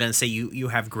suppressed, I'm going to say you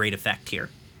have great effect here.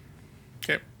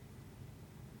 Okay.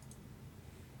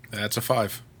 That's a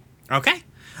 5. Okay.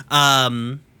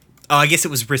 I guess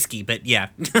it was risky, but yeah.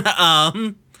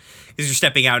 Because you're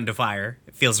stepping out into fire.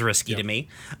 It feels risky to me.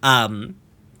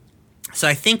 So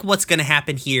I think what's going to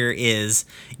happen here is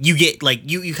you get,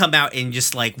 you come out and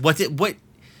just, I don't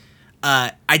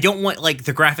want,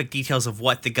 the graphic details of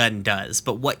what the gun does,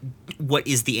 but what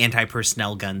is the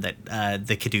anti-personnel gun that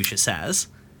the Caduceus has?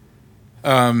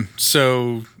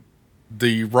 So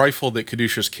the rifle that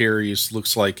Caduceus carries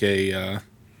looks like a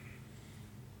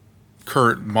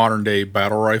current modern-day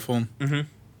battle rifle.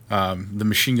 Mm-hmm. The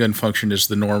machine gun function is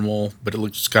the normal, but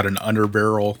it's got an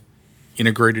underbarrel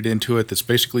integrated into it that's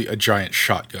basically a giant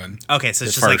shotgun. Okay, so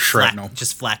it's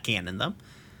just flat cannon, though.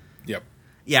 Yep.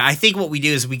 Yeah, I think what we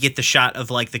do is we get the shot of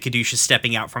the Caduceus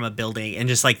stepping out from a building, and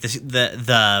just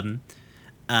the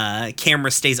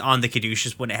camera stays on the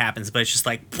Caduceus when it happens, but it's just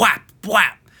whap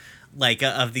whap,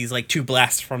 of these two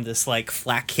blasts from this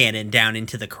flat cannon down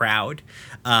into the crowd.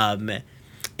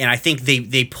 And I think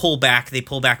they pull back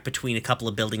between a couple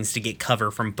of buildings to get cover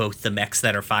from both the mechs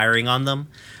that are firing on them.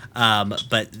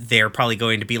 But they're probably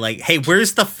going to be hey,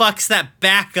 where's the fuck's that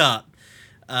backup?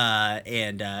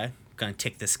 And gonna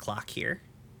tick this clock here.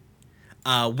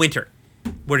 Winter,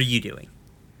 what are you doing?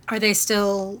 Are they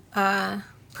still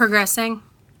progressing?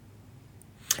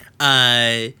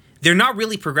 They're not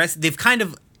really progressing. They've kind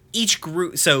of each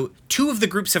group. So 2 of the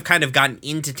groups have kind of gotten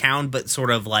into town, but sort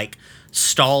of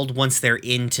stalled once they're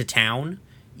into town.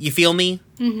 You feel me?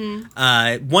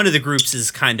 Mm-hmm. One of the groups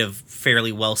is kind of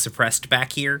fairly well suppressed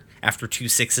back here. After 2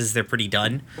 6s, they're pretty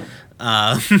done.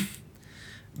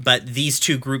 But these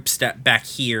 2 groups back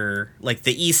here,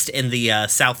 the East and the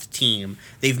South team,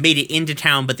 they've made it into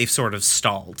town, but they've sort of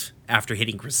stalled after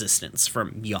hitting resistance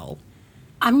from y'all.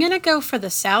 I'm going to go for the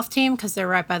South team because they're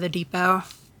right by the depot.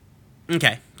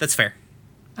 Okay, that's fair.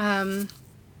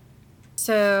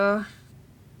 So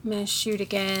I'm going to shoot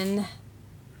again.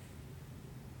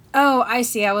 Oh, I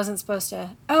see. I wasn't supposed to.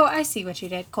 Oh, I see what you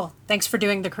did. Cool. Thanks for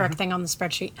doing the correct thing on the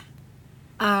spreadsheet.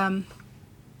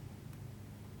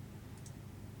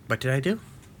 What did I do?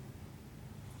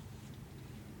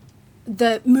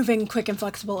 The moving quick and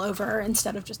flexible over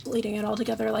instead of just deleting it all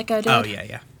together like I did. Oh,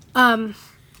 yeah.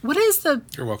 What is the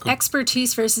You're welcome.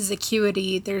 expertise versus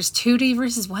acuity? There's 2D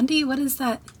versus 1D? What is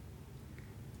that?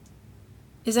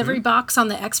 Is every box on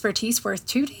the expertise worth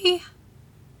 2D?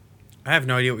 I have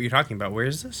no idea what you're talking about. Where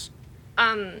is this?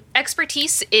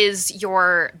 Expertise is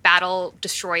your battle,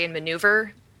 destroy, and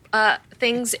maneuver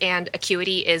things, and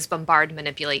acuity is bombard,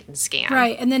 manipulate, and scan.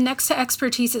 Right, and then next to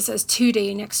expertise it says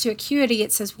 2D. Next to acuity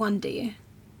it says 1D.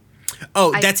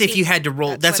 Oh, that's if you had to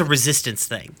roll. That's a resistance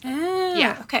thing.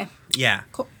 Yeah. Okay. Yeah.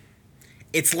 Cool.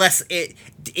 It's less.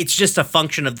 It's just a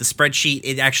function of the spreadsheet.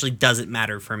 It actually doesn't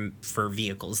matter for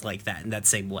vehicles like that in that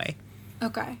same way.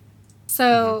 Okay.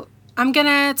 So I'm going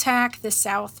to attack the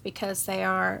South because they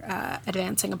are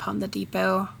advancing upon the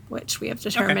depot, which we have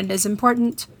determined is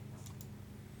important.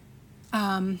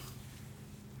 Well,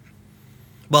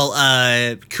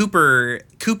 Cooper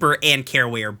and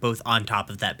Caraway are both on top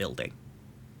of that building.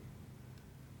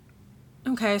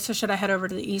 Okay, so should I head over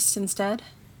to the east instead?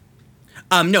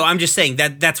 No, I'm just saying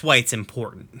that's why it's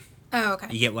important. Oh, okay.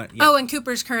 You get what? Yeah. Oh, and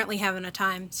Cooper's currently having a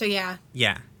time. So yeah.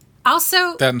 Yeah.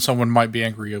 Also, That and someone might be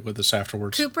angry with us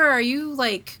afterwards. Cooper, are you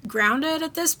like grounded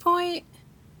at this point?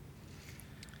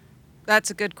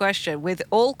 That's a good question. With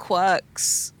all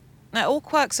quirks, now all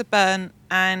quirks are burnt,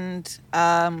 and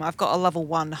I've got a level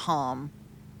 1 harm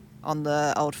on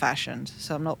the old fashioned,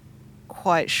 so I'm not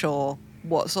quite sure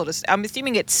what sort of. I'm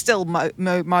assuming it's still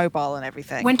mobile and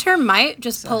everything. Winter might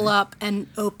just pull up and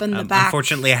open the back.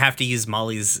 Unfortunately, I have to use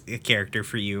Molly's character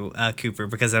for you, Cooper,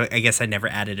 because I guess I never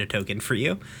added a token for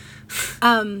you.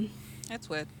 That's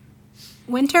weird.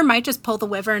 Winter might just pull the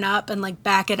wyvern up and like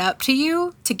back it up to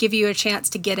you to give you a chance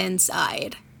to get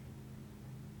inside.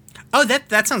 Oh,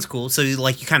 that sounds cool. So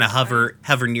like you kind of hover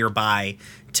nearby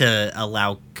to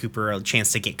allow Cooper a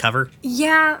chance to get cover.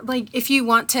 Yeah, like if you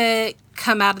want to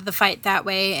come out of the fight that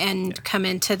way and come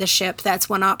into the ship, that's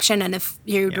one option. And if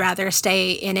you'd rather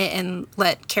stay in it and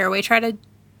let Caraway try to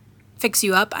fix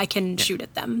you up, I can shoot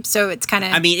at them. So it's kind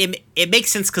of... I mean, it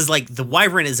makes sense because like the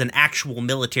Wyvern is an actual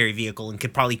military vehicle and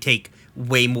could probably take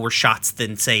way more shots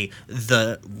than say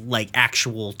the like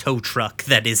actual tow truck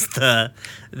that is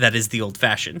the old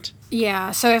fashioned.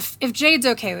 Yeah, so if Jade's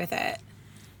okay with it.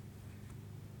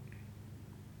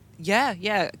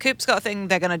 Yeah. Coop's got a thing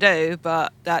they're going to do,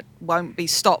 but that won't be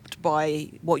stopped by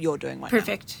what you're doing right now.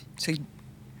 Perfect. So,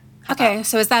 Okay,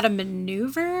 so is that a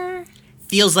maneuver?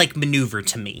 Feels like maneuver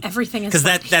to me. Everything is because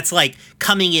like- that's like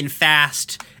coming in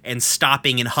fast and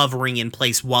stopping and hovering in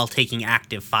place while taking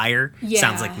active fire. Yeah.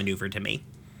 Sounds like maneuver to me.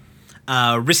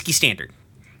 Risky standard.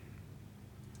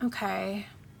 Okay.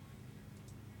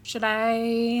 Should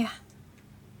I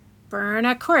burn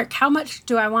a quirk? How much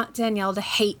do I want Danielle to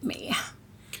hate me?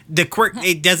 The quirk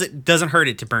it doesn't hurt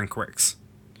it to burn quirks.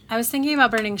 I was thinking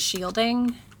about burning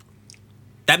shielding.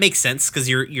 That makes sense because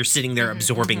you're sitting there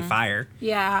absorbing fire.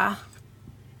 Yeah.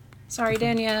 Sorry,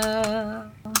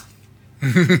 Danielle. Well,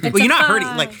 you're not hurting.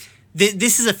 Like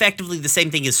this is effectively the same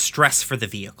thing as stress for the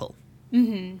vehicle.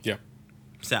 Yeah.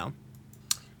 So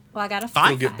Well, I got a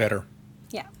Five? You'll get better.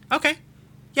 Yeah. okay,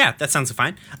 yeah, that sounds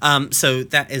fine. So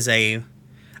that is I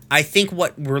think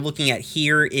what we're looking at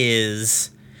here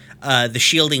is the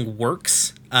shielding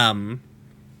works,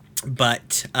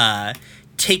 but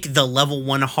take the level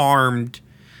 1 harm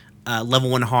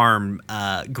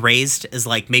grazed as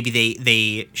like maybe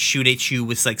they shoot at you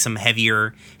with like some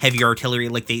heavier artillery,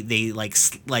 like they like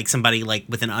somebody like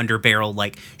with an underbarrel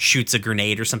like shoots a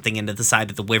grenade or something into the side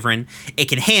of the wyvern. It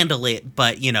can handle it,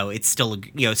 but it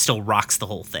still rocks the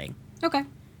whole thing. Okay.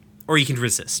 Or you can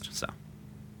resist. So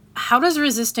How does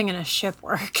resisting in a ship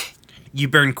work? you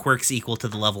burn quirks equal to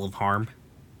the level of harm.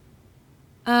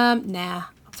 Nah.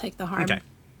 I'll take the harm.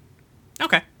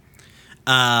 Okay.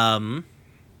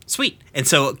 Sweet. And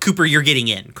so Cooper, you're getting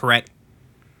in, correct?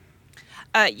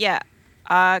 yeah.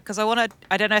 Because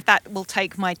I don't know if that will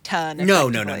take my turn. No.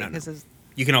 effectively, 'cause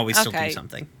You can always still do Okay.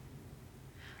 something.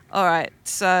 all right.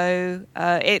 So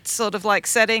it's sort of like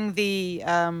setting the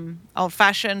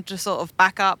old-fashioned to sort of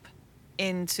back up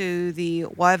into the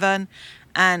wyvern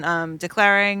and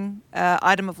declaring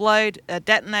item of load, a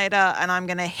detonator, and I'm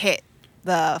going to hit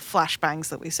the flashbangs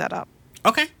that we set up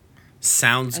Okay.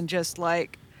 Sounds and just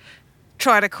like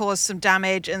try to cause some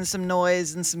damage and some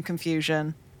noise and some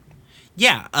confusion.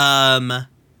 Yeah,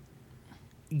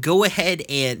 go ahead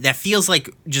and that feels like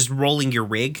just rolling your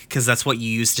rig because that's what you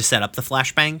use to set up the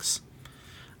flashbangs.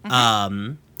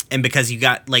 And because you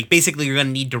got like basically you're gonna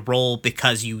need to roll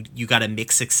because you got a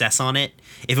mixed success on it.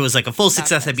 If it was like a full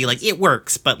success, I'd be like it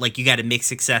works, but like you got a mixed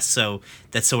success, so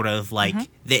that's sort of like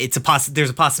it's there's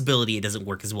a possibility it doesn't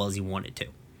work as well as you want it to.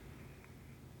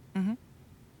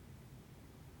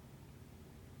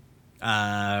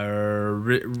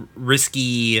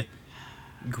 Risky.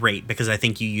 Great, because I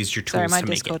think you used your tools Sorry, my to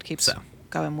make Discord it. keeps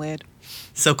going weird.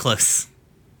 So close.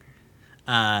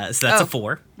 So that's a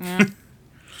 4. Yeah.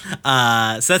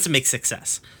 So that's a mixed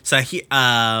success. So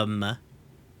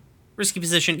risky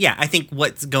position. Yeah, I think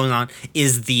what's going on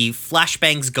is the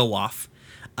flashbangs go off.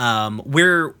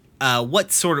 Where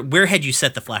had you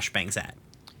set the flashbangs at?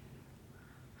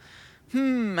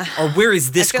 Or where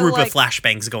is this I feel group like- of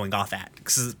flashbangs going off at?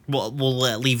 Because we'll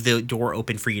leave the door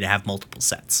open for you to have multiple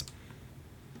sets.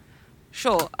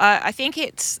 Sure. I think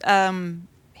it's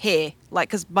here, like,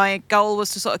 because my goal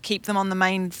was to sort of keep them on the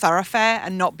main thoroughfare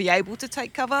and not be able to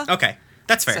take cover. Okay,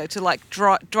 that's fair. So to like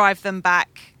drive them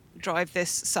back, drive this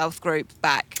south group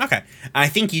back. Okay, I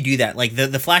think you do that. Like the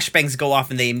flashbangs go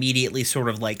off and they immediately sort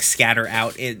of like scatter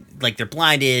out. Like they're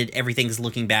blinded. Everything's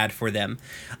looking bad for them.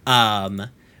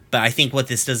 But I think what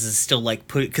this does is still like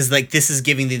because like this is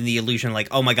giving them the illusion like,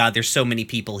 oh my god, there's so many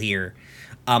people here.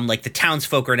 Like the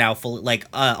townsfolk are now full. Like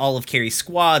all of Carrie's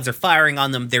squads are firing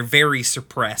on them. They're very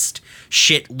suppressed.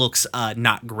 Shit looks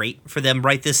not great for them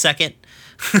right this second.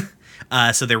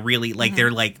 So they're really like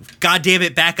they're like, God damn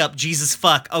it, back up, Jesus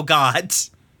fuck, oh God.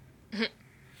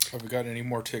 Have we got any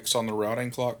more ticks on the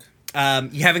routing clock?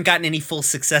 You haven't gotten any full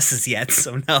successes yet,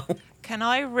 so no. Can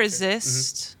I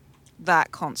resist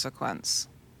that consequence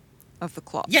of the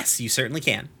clock? Yes, you certainly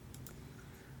can.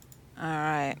 All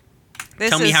right.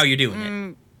 Tell me how you're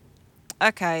doing it.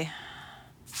 Okay.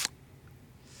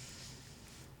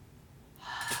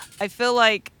 I feel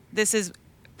like this is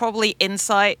probably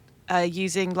insight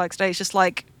using like today. It's just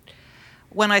like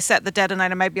when I set the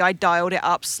detonator, maybe I dialed it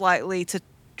up slightly to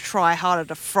try harder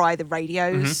to fry the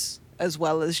radios as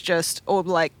well as just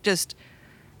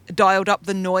dialed up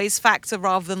the noise factor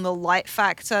rather than the light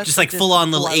factor. Just like full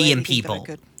on little blow EMP anything that I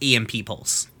could. EMP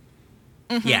pulse.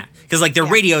 Yeah, because like their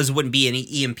radios wouldn't be any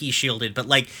EMP shielded, but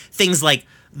like things like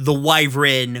the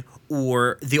Wyvern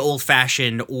or the Old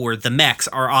Fashioned or the mechs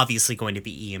are obviously going to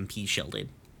be EMP shielded.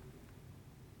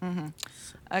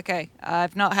 Okay,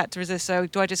 I've not had to resist, so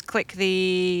do I just click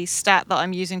the stat that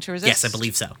I'm using to resist? Yes, I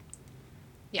believe so.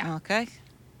 Yeah. Okay.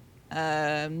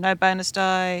 No bonus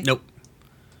die. Nope.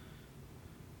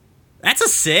 That's a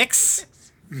 6.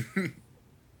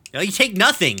 No, you take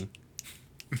nothing.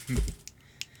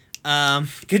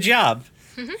 Good job.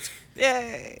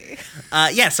 Yay.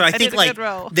 Yeah, so I think did a like good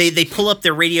roll. they pull up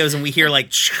their radios and we hear like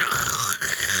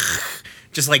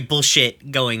just like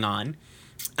bullshit going on.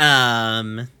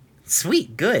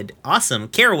 Sweet, good, awesome.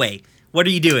 Caraway, what are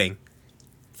you doing?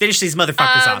 Finish these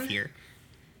motherfuckers off here.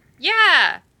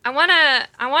 Yeah, I wanna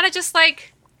just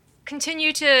like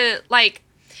continue to like.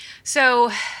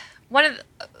 So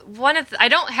I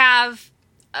don't have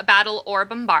a battle or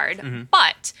bombard,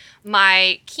 but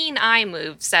my keen eye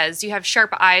move says you have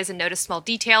sharp eyes and notice small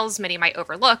details many might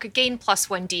overlook. Gain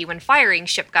 +1d when firing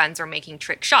ship guns or making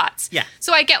trick shots. Yeah.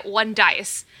 So I get 1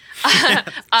 dice.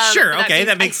 Sure, okay, means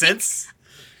that makes sense.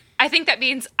 I think that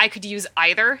means I could use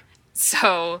either.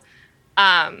 So,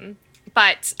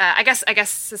 but I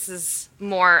guess this is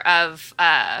more of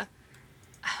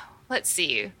let's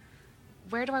see,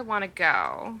 where do I want to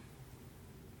go?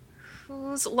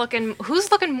 Who's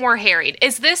looking more harried?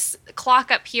 Is this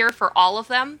clock up here for all of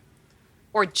them,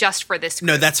 or just for this group?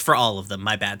 No, that's for all of them.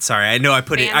 My bad. Sorry, I know I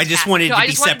put it. I just wanted No, to I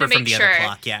be just wanted to separate from make the other sure.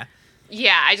 clock. Yeah.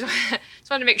 Yeah, I just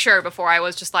wanted to make sure before I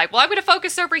was just like, well, I'm going to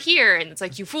focus over here, and it's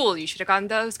like, you fool, you should have gone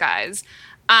those guys.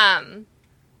 Then,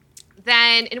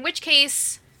 in which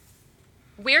case,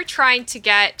 we're trying to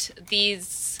get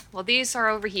these. Well, these are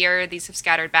over here. These have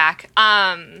scattered back.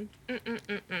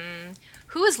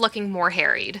 Who is looking more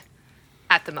harried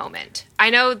at the moment? I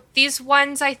know these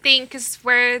ones, I think, is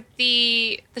where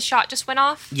the shot just went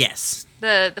off. Yes.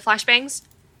 The flashbangs.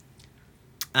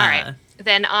 All right.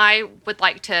 Then I would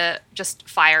like to just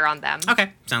fire on them.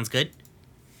 Okay, sounds good.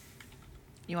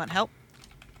 You want help?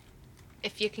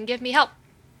 If you can give me help.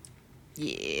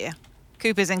 Yeah.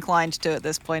 Coop is inclined to at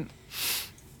this point.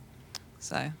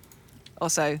 So,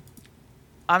 also,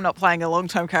 I'm not playing a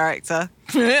long-term character.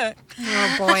 Oh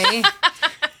boy.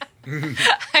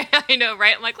 I know,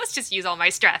 right? I'm like, let's just use all my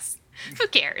stress. Who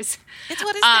cares? It's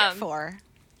what it's there for.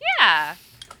 Yeah.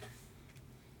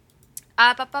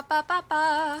 Ba, ba, ba, ba,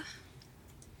 ba.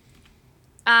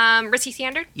 Risky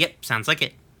standard? Yep, sounds like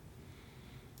it.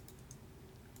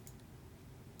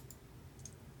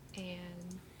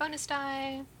 And bonus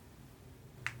die.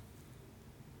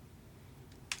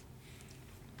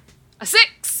 A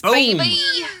 6, Boom. baby!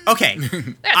 Okay,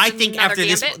 That's I think another after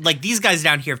this, gambit. like these guys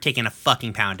down here have taken a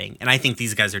fucking pounding, and I think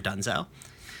these guys are donezo.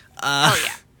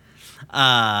 Oh,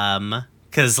 yeah.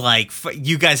 Because like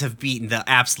you guys have beaten the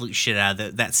absolute shit out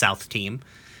of that South team.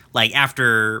 Like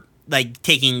after like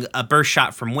taking a burst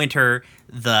shot from Winter,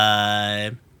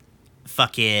 the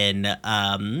fucking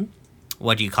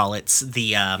what do you call it?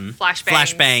 The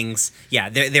flashbangs. Yeah,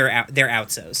 they're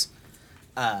outsos.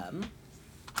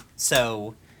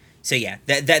 So yeah,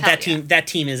 that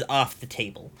team is off the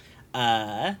table.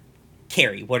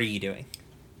 Carrie, what are you doing?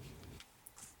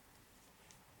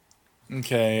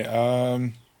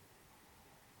 Okay.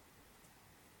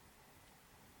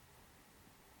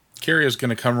 Carrie is going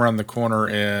to come around the corner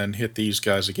and hit these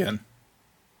guys again.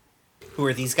 Who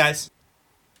are these guys?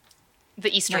 The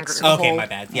Eastern Next group. Okay, Hold. my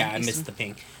bad. Yeah, I Eastern. missed the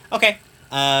pink. Okay.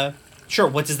 Sure.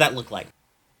 What does that look like?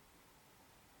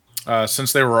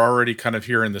 Since they were already kind of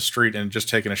here in the street and just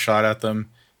taking a shot at them,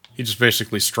 he just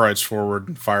basically strides forward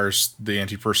and fires the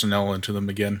anti-personnel into them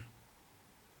again.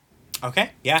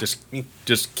 Okay. Yeah.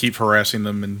 Just keep harassing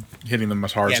them and hitting them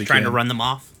as hard as he trying can. to run them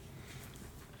off.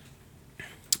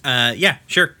 Yeah,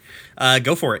 sure.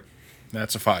 Go for it.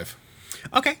 That's a 5.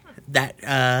 Okay,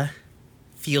 that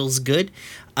feels good.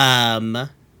 I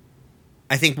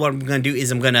think what I'm going to do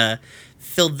is I'm going to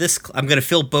fill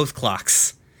both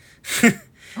clocks.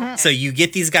 So you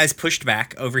get these guys pushed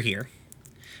back over here.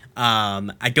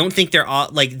 I don't think they're all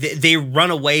like they run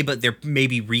away, but they're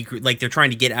maybe like they're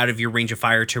trying to get out of your range of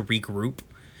fire to regroup,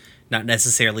 not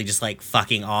necessarily just like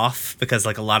fucking off, because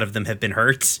like a lot of them have been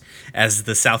hurt. As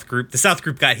the South group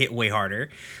got hit way harder.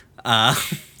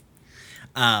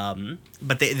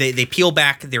 But they peel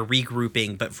back, they're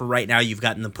regrouping, but for right now you've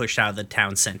gotten them pushed out of the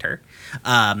town center.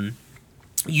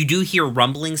 You do hear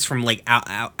rumblings from like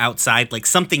outside, like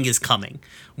something is coming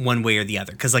one way or the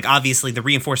other, because like obviously the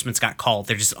reinforcements got called,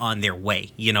 they're just on their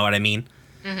way, you know what I mean?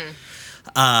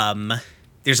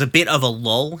 There's a bit of a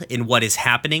lull in what is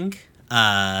happening,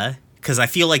 because I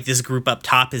feel like this group up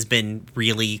top has been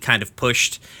really kind of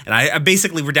pushed, and I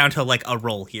basically we're down to like a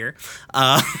roll here.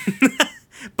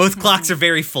 Both clocks are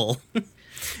very full.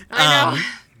 I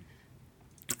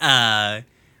know.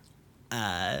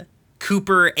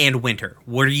 Cooper and Winter,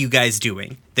 what are you guys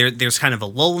doing? There's kind of a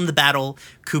lull in the battle.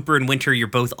 Cooper and Winter, you're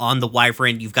both on the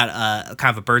Wyvern. You've got a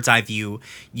kind of a bird's eye view.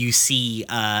 You see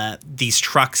these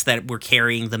trucks that were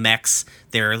carrying the mechs.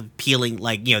 They're peeling,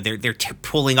 like, you know, they're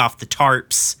pulling off the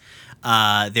tarps.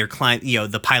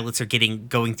 The pilots are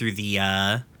going through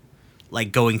the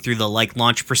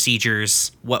launch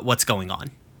procedures. What's going on?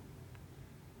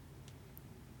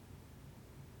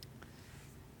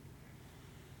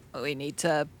 We need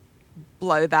to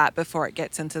blow that before it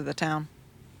gets into the town.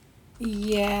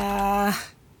 Yeah.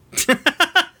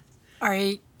 Are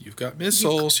you You've got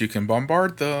missiles. You can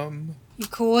bombard them.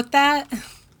 cool with that?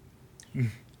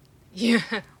 Yeah.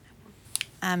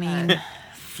 I mean,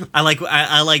 I like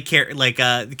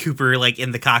Cooper like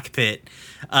in the cockpit.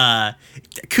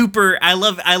 Cooper, I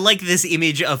like this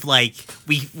image of like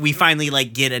we finally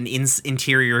like get an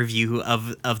interior view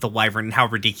of the Wyvern and how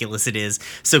ridiculous it is.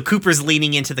 So Cooper's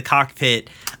leaning into the cockpit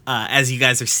as you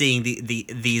guys are seeing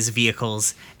these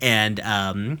vehicles,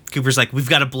 and Cooper's like, "We've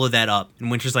got to blow that up."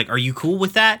 And Winter's like, "Are you cool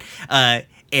with that?"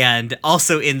 And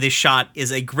also in this shot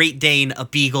is a Great Dane, a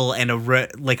beagle, and a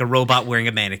robot wearing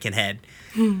a mannequin head.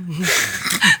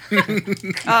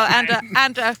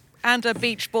 and a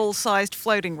beach ball sized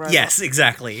floating robot. Yes,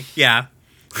 exactly. Yeah.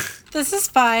 This is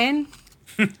fine.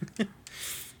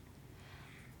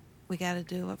 We gotta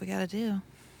do what we gotta do.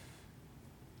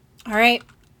 All right.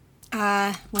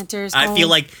 Winter's I feel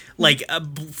home. like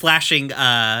flashing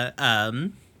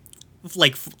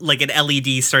like an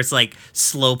LED starts like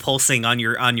slow pulsing on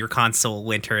your console,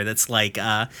 Winter. That's like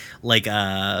arm,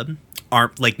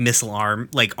 like missile arm,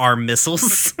 like arm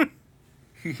missiles.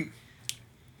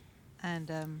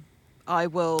 And I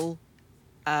will,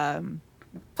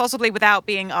 possibly without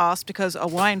being asked, because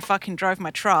Orion fucking drove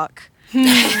my truck,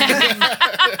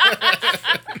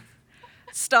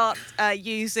 start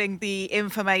using the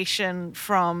information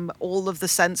from all of the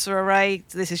sensor array.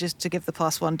 This is just to give the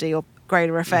 +1D or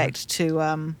greater effect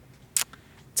to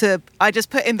I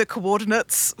just put in the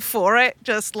coordinates for it,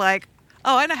 just like,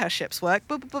 oh, I know how ships work,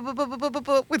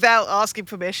 without asking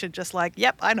permission, just like,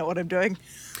 yep, I know what I'm doing.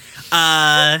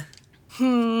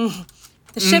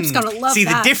 The ship's gonna love See,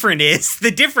 that.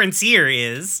 the difference here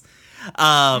is,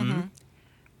 I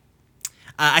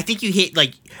think you hit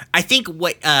like, I think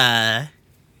what, I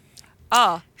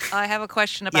have a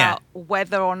question about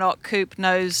whether or not Coop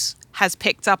has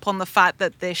picked up on the fact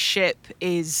that this ship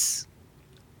is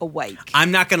awake.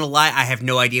 I'm not gonna lie, I have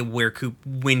no idea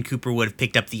when Cooper would have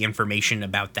picked up the information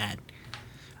about that.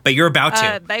 But you're about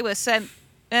to. They were sent.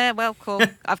 Well, cool.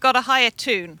 I've got a higher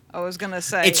tune, I was going to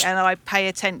say, and I pay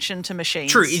attention to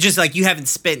machines. True, it's just like you haven't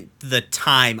spent the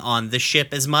time on the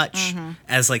ship as much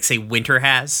as, like, say, Winter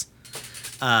has.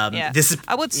 This is,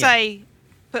 I would say,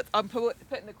 I'm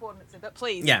putting the coordinates in, but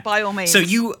please, by all means. So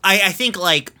I think,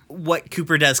 like, what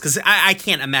Cooper does, because I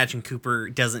can't imagine Cooper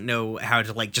doesn't know how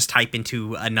to, like, just type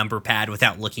into a number pad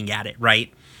without looking at it,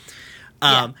 right?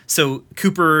 So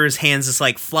Cooper's hands just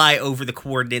like fly over the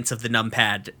coordinates of the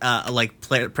numpad,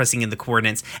 pressing in the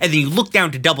coordinates, and then you look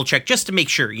down to double check just to make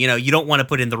sure, you know, you don't want to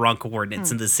put in the wrong coordinates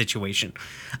in this situation.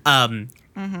 And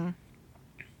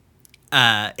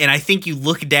I think you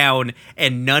look down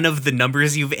and none of the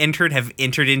numbers you've entered have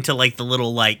entered into like the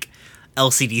little like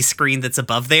LCD screen that's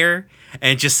above there,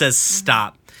 and it just says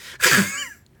stop.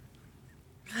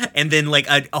 And then, like,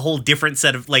 a whole different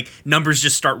set of, like, numbers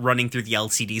just start running through the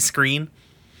LCD screen.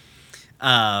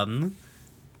 And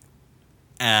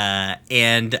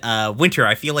Winter,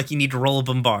 I feel like you need to roll a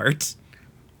bombard.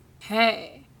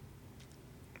 Hey.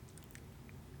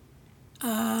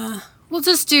 We'll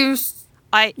just do...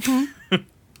 Go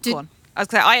on. I was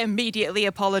gonna say, I immediately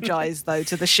apologized though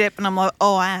to the ship, and I'm like,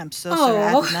 "Oh, I am so sorry.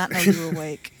 I did not know you were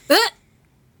awake."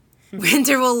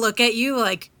 Winter will look at you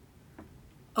like,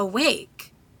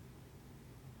 awake.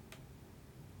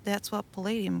 That's what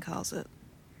Palladium calls it.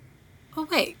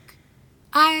 Awake.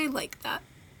 I like that.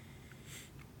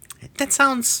 That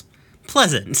sounds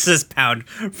pleasant, says Pound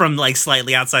from like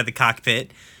slightly outside the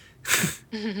cockpit.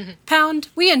 Pound,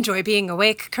 we enjoy being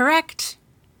awake, correct?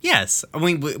 Yes, I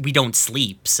mean we don't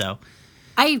sleep, so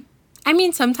I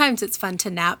mean, sometimes it's fun to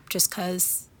nap just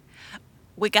because.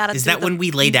 We gotta. is do that the when we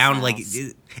lay down? Like,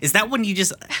 details. is that when you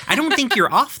just? I don't think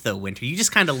you're off though, Winter. You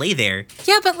just kind of lay there.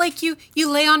 Yeah, but like you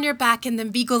lay on your back and then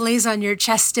Beagle lays on your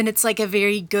chest and it's like a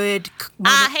very good.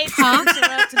 I hate to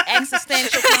interrupt an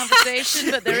existential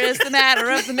conversation, but there is the matter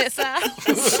of the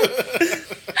missiles.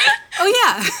 Oh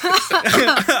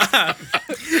yeah.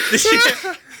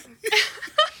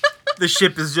 The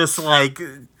ship is just like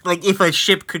if a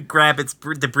ship could grab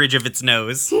the bridge of its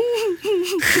nose.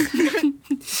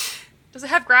 Does it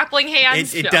have grappling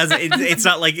hands? It No. doesn't. It's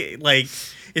not like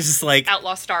it's just like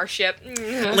Outlaw starship.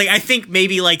 like I think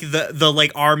maybe like the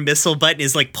like arm missile button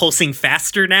is like pulsing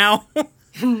faster now.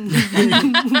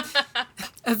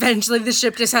 Eventually, the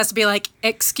ship just has to be like,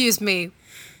 "Excuse me,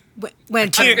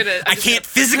 Winter. I can't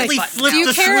physically Like, flip Do you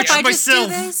the care switch if I just do myself.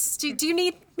 this? Do you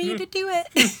need me to do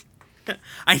it?"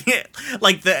 I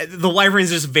like the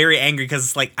wyvern's just very angry because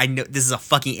it's like I know this is a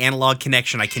fucking analog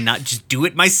connection. I cannot just do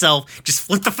it myself. Just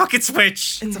flip the fucking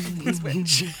switch. It's a fucking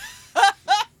switch.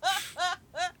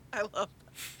 I love.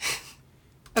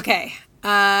 Okay,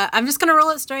 I'm just gonna roll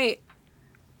it straight.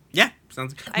 Yeah,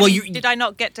 sounds. I mean, did I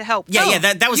not get to help? Yeah, Oh, yeah.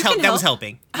 That was you can that was help.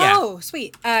 helping. Yeah, Oh,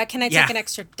 sweet. Can I take Yeah. an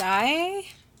extra die?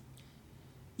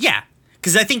 yeah.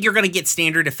 Because I think you're gonna get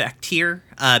standard effect here.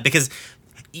 Because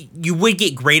you would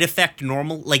get great effect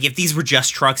normal. Like if these were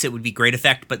just trucks, it would be great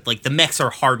effect. But like the mechs are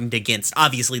hardened against.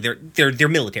 Obviously, they're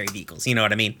military vehicles. You know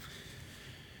what I mean?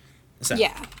 So.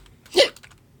 Yeah.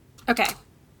 Okay.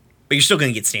 But you're still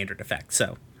gonna get standard effect.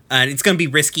 So it's gonna be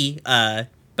risky.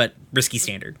 But risky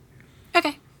standard.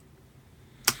 Okay.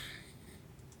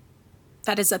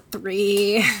 That is a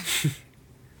 3.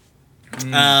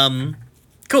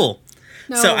 Cool.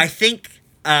 No. So I think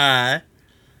the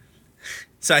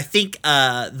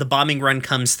bombing run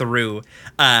comes through.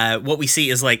 What we see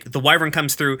is like the wyvern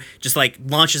comes through, just like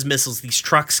launches missiles. These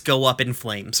trucks go up in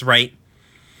flames, right?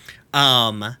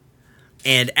 And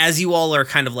as you all are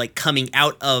kind of like coming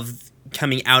out of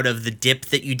the dip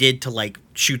that you did to like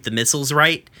shoot the missiles,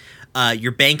 right?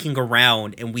 You're banking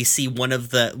around, and we see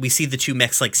the two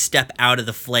mechs like step out of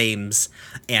the flames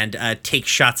and take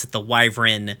shots at the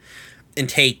wyvern and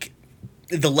take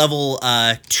the level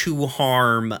 2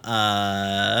 harm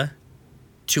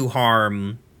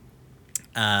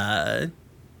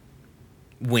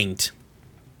winged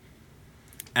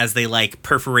as they like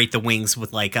perforate the wings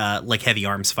with like heavy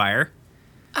arms fire.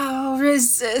 I'll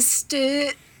resist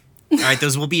it. All right,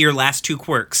 those will be your last 2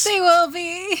 quirks. They will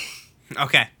be.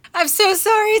 Okay. I'm so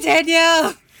sorry,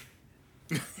 Danielle.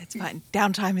 It's fine.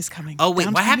 Downtime is coming. Oh wait,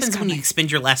 Downtime what is happens when you coming.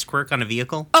 expend your last quirk on a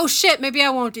vehicle? Oh shit, maybe I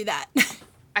won't do that.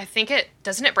 I think it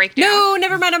doesn't it break down. No,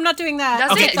 never mind. I'm not doing that.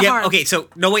 Does I'll it? take the Yeah. harm. Okay. So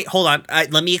no, wait. Hold on.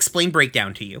 Let me explain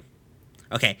breakdown to you.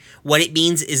 Okay. What it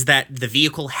means is that the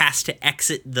vehicle has to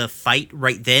exit the fight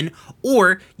right then,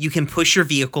 or you can push your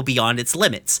vehicle beyond its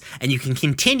limits, and you can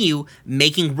continue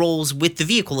making rolls with the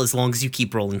vehicle as long as you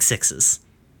keep rolling 6s.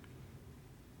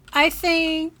 I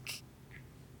think.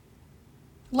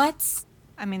 Let's.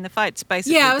 I mean, the fight's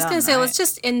basically. Yeah, I was done, gonna say right? let's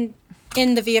just end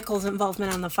the vehicle's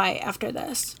involvement on the fight after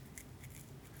this.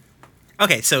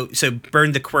 Okay. So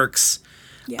burn the quirks.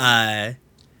 Yeah.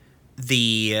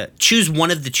 Choose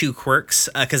one of the 2 quirks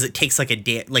because it takes like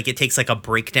it takes like a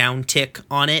breakdown tick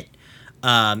on it.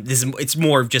 It's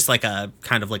more of just like a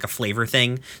kind of like a flavor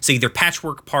thing. So either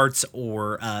patchwork parts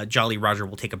or Jolly Roger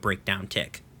will take a breakdown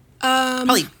tick.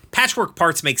 Probably patchwork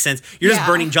parts makes sense. You're just Yeah.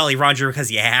 burning Jolly Roger because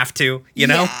you have to, you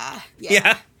know?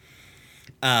 Yeah.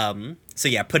 So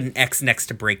yeah, put an X next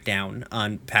to breakdown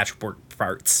on patchwork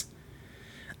parts.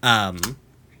 And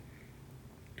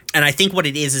I think what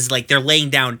it is like they're laying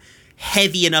down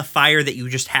heavy enough fire that you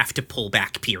just have to pull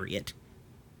back, period.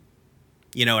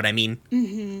 You know what I mean?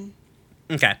 Mm-hmm.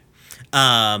 Okay.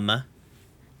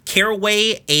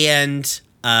 Caraway and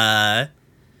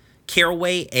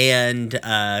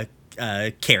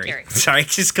Carrie. Sorry, I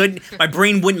just couldn't. My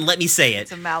brain wouldn't let me say it.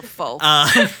 It's a mouthful.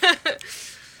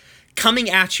 Coming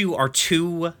at you are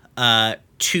two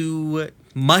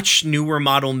much newer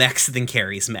model mechs than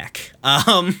Carrie's mech.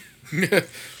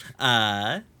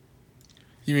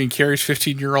 You mean Carrie's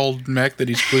 15-year-old mech that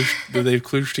they've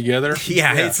kludged together?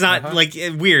 Yeah, it's not like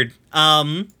weird.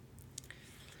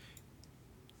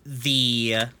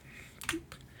 they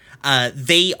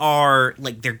are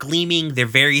like they're gleaming. They're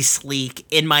very sleek.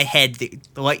 In my head,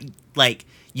 like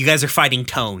you guys are fighting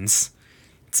tones.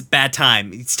 It's a bad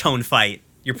time. It's tone fight.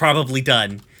 You're probably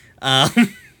done.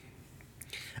 Tones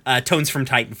from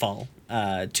Titanfall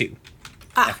 2.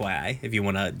 FYI, if you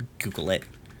want to Google it.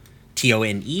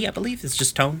 Tone, I believe. It's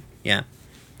just Tone. Yeah.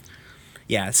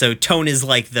 Yeah, so Tone is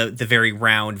like the very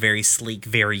round, very sleek,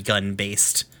 very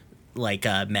gun-based like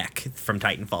mech from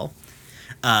Titanfall.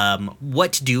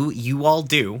 What do you all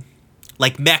do?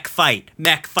 Like mech fight.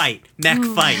 This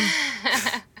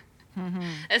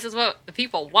is what the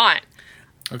people want.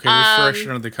 Okay, which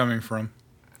direction are they coming from?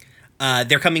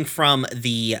 They're coming from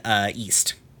the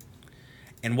east.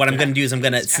 And what I'm going to do is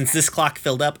since this clock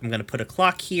filled up, I'm going to put a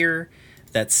clock here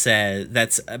that's a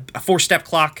 4-step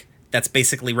clock that's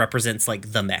basically represents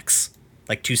like the mechs,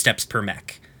 like 2 steps per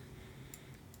mech.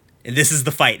 And this is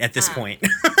the fight at this point.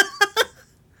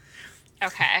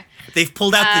 Okay. They've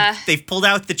pulled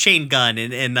out the chain gun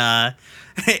in in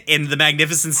the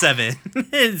Magnificent Seven.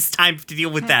 It's time to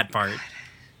deal with that part.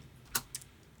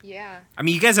 Yeah. I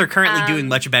mean, you guys are currently doing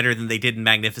much better than they did in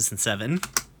Magnificent Seven.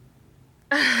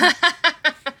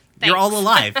 You're all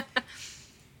alive.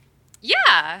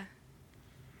 Yeah.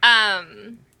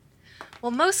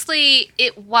 Well, mostly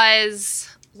it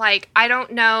was like, I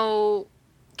don't know,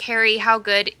 Carrie, how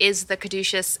good is the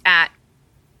Caduceus at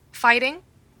fighting?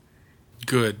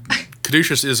 Good.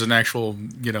 Caduceus is an actual,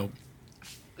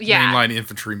 Yeah. mainline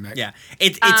infantry mech. Yeah,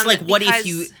 it's like what if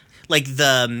you like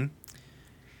the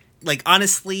like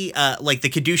honestly like the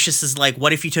Caduceus is like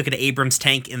what if you took an Abrams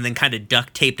tank and then kind of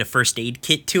duct taped a first aid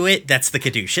kit to it? That's the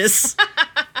Caduceus.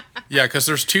 Yeah, because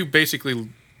there's 2 basically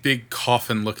big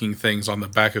coffin-looking things on the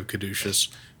back of Caduceus,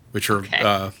 which are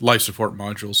life support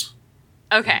modules.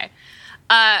 Okay.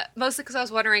 Mostly because I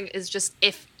was wondering is just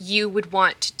if you would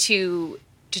want to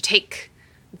take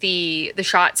the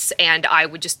shots and I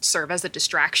would just serve as a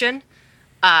distraction.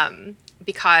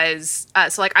 Because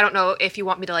so like I don't know if you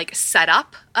want me to like set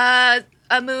up a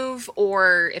move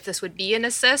or if this would be an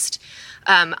assist.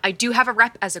 I do have a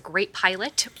rep as a great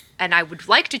pilot, and I would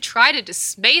like to try to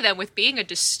dismay them with being a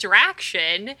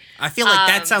distraction. I feel like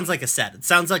that sounds like a set. It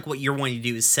sounds like what you're wanting to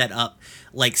do is set up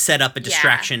a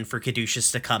distraction for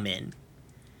Caduceus to come in.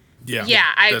 Yeah. Yeah,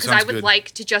 that because I sounds would good.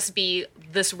 like to just be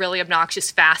this really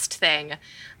obnoxious fast thing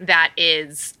that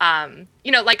is,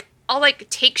 like I'll like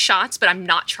take shots, but I'm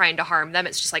not trying to harm them.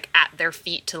 It's just like at their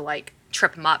feet to like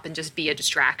trip them up and just be a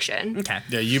distraction. Okay.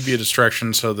 Yeah, you be a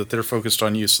distraction so that they're focused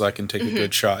on you so I can take a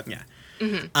good shot. Yeah.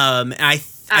 And I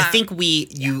think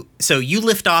you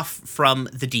lift off from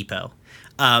the depot.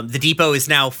 The depot is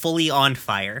now fully on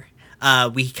fire.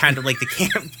 We kind of like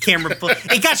the camera.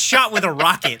 It got shot with a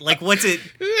rocket. Like, what's it?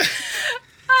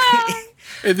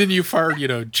 And then you fire,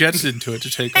 jets into it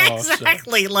to take off. So.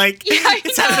 Exactly. Like, I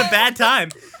it's having a bad time.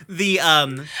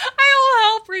 I'll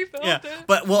help rebuild Yeah. it.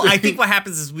 But I think what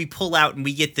happens is we pull out and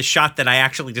we get the shot that I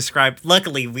actually described.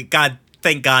 Luckily,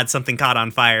 thank God something caught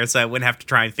on fire, so I wouldn't have to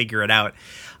try and figure it out.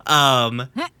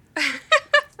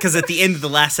 Because at the end of the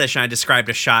last session, I described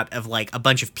a shot of like a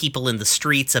bunch of people in the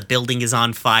streets, a building is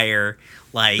on fire,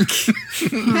 like.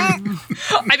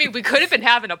 I mean, we could have been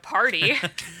having a party.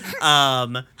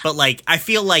 But like, I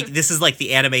feel like this is like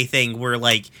the anime thing where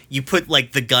like you put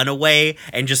like the gun away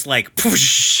and just like,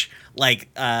 poosh, like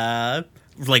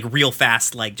real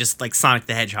fast, like just like Sonic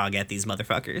the Hedgehog at these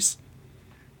motherfuckers.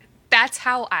 That's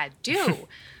how I do.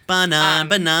 Banana.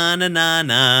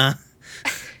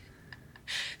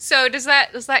 So does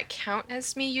that count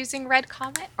as me using Red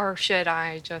Comet, or should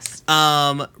I just?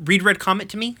 Read Red Comet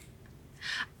to me.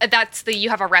 That's you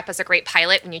have a rep as a great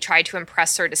pilot when you try to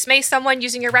impress or dismay someone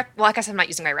using your rep. Well, I guess I'm not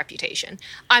using my reputation.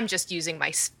 I'm just using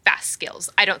my fast skills.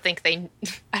 I don't think they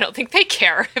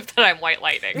care if that I'm white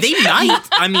lightning. They might.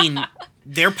 I mean,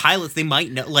 they're pilots. They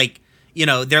might know. Like,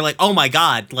 they're like, oh my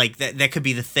god, like that could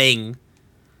be the thing.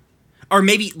 Or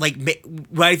maybe like,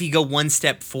 what if you go one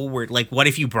step forward? Like, what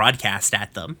if you broadcast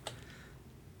at them?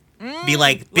 Be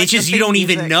like, bitches, the you don't theme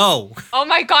even music. know. Oh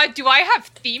my god, do I have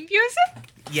theme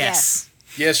music? Yes.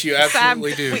 Yes, you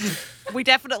absolutely do. We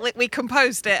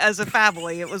composed it as a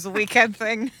family. It was a weekend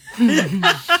thing.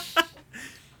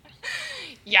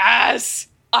 Yes,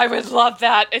 I would love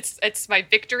that. It's my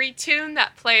victory tune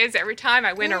that plays every time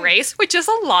I win a race, which is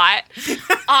a lot.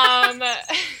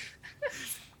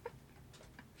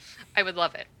 I would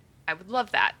love it. I would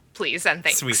love that. Please and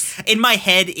thanks. Sweet. In my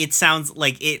head, it sounds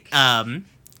like it.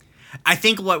 I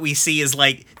think what we see is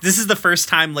like this is the first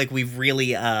time like we've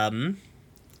really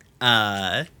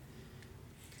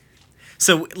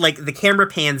So like the camera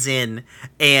pans in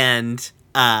and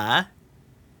the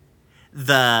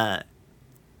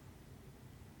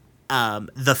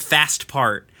the fast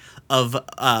part of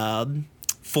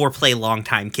foreplay long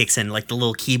time kicks in, like the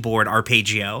little keyboard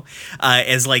arpeggio,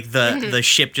 as like the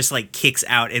ship just like kicks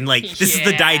out, and like this is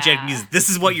the diegetic music. This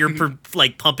is what you're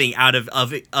like pumping out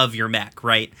of your mech,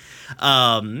 right?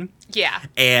 Yeah.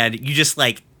 And you just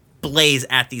like blaze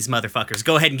at these motherfuckers.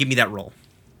 Go ahead and give me that roll.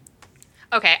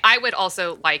 Okay, I would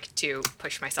also like to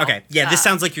push myself. Okay, yeah, this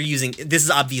sounds like you're using. This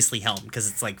is obviously Helm because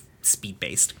it's like speed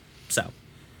based. So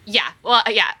Yeah, well,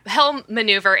 yeah, helm,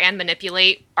 maneuver, and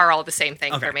manipulate are all the same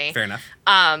thing for me. Fair enough.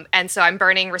 And so I'm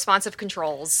burning responsive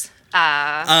controls.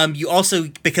 You also,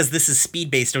 because this is speed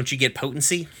based, don't you get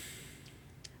potency?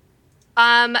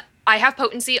 I have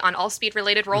potency on all speed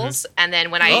related rolls, and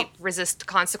then when I resist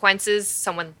consequences,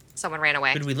 someone ran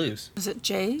away. Who did we lose? Is it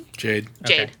Jay? Jade.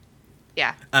 Jade. Okay.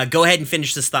 Yeah. Go ahead and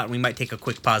finish this thought. And we might take a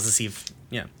quick pause to see if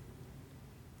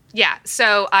Yeah,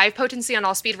 so I have potency on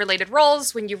all speed related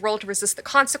rolls. When you roll to resist the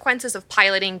consequences of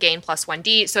piloting, gain plus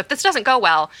 1d. So if this doesn't go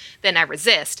well, then I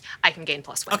resist. I can gain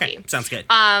plus 1d. Okay, sounds good.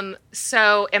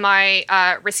 So am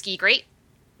I risky great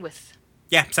with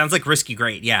Yeah, sounds like risky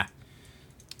great. Yeah.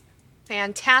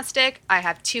 fantastic. I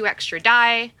have 2 extra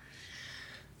die.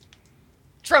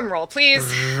 Drum roll, please.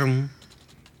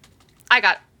 I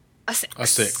got a 6. A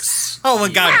 6. Oh my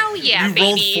god. Wow, yeah, you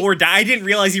rolled baby. 4 dice. I didn't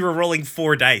realize you were rolling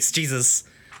 4 dice. Jesus.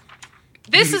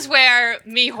 This is where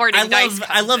me hoarding dice comes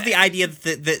I love the in. idea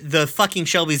that the fucking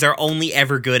Shelbys are only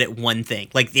ever good at one thing.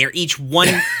 Like they're each one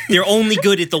they're only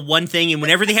good at the one thing, and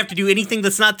whenever they have to do anything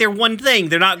that's not their one thing,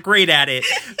 they're not great at it.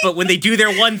 But when they do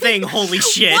their one thing, holy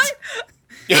shit. What?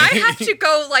 I have to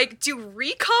go like do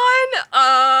recon?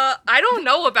 I don't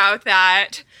know about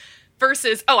that.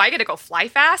 Versus, I gotta go fly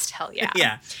fast? Hell yeah.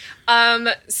 Yeah.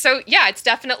 So yeah, it's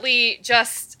definitely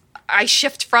just I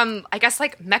shift from I guess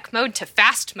like mech mode to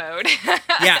fast mode.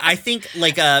 Yeah, I think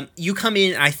like you come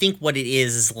in, I think what it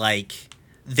is like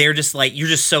they're just like you're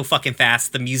just so fucking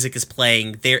fast, the music is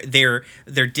playing, they're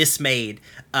dismayed.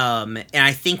 And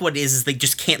I think what it is they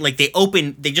just can't like they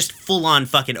just full on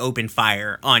fucking open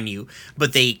fire on you,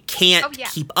 but they can't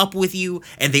keep up with you,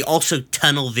 and they also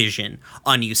tunnel vision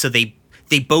on you. So they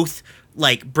both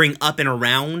like bring up and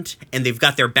around, and they've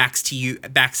got their backs to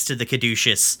the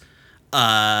Caduceus.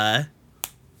 What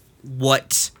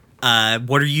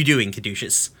are you doing,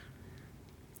 Caduceus?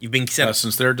 You've been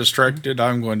Since they're distracted,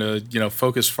 I'm going to,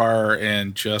 focus fire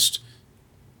and just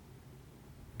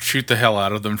shoot the hell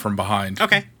out of them from behind.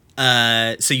 Okay.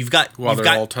 So you've got While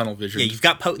they're all tunnel vision. Yeah, you've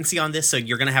got potency on this, so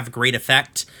you're gonna have a great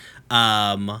effect.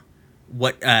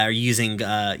 What are you using?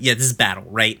 This is battle,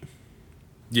 right?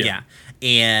 Yeah.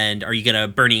 And are you gonna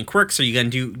burning quirks? Or are you gonna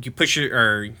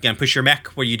push your mech?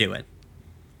 What are you doing?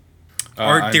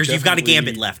 Or you've got a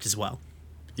gambit left as well.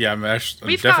 Yeah, I'm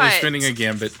definitely got- spinning a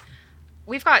gambit.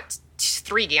 We've got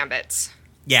 3 gambits.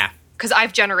 Yeah, Because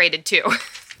I've generated 2.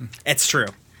 it's true.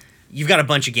 You've got a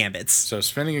bunch of gambits. So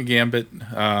spinning a gambit,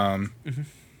 and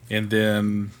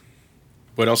then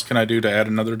what else can I do to add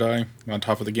another die on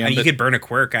top of the gambit? You could burn a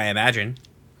quirk, I imagine.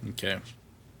 Okay.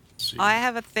 Let's see. I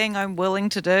have a thing I'm willing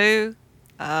to do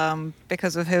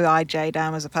because of who I Jade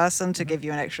am as a person to give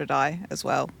you an extra die as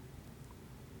well.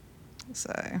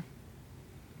 So,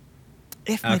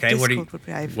 if my Okay, what do Discord you- would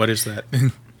behave, What is that?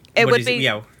 it what would is be. it?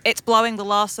 Yeah. It's blowing the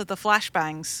last of the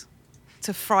flashbangs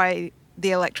to fry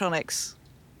the electronics.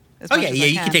 As Oh much yeah, as yeah. I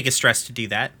You can. can take a stress to do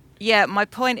that. Yeah, my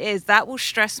point is that will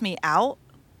stress me out.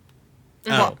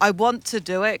 Oh. I want to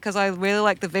do it because I really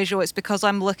like the visual. It's because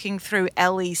I'm looking through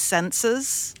Ellie's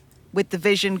sensors with the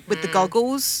vision, with the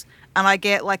goggles, and I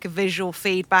get like a visual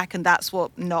feedback, and that's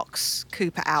what knocks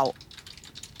Cooper out,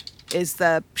 is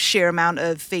the sheer amount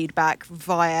of feedback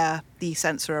via the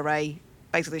sensor array,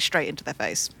 basically straight into their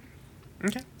face.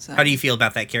 Okay. So- How do you feel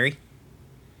about that, Carrie?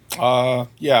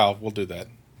 Yeah, we'll do that.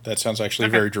 That sounds actually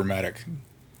very dramatic.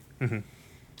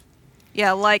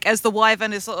 Yeah, like as the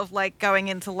Wyvern is sort of like going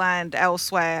into land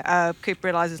elsewhere, Cooper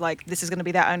realizes like this is going to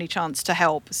be their only chance to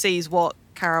help, sees what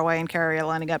Caraway and Carrie are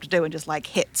lining up to do, and just like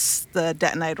hits the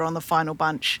detonator on the final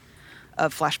bunch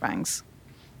of flashbangs.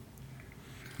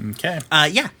 Okay.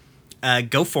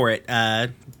 Go for it.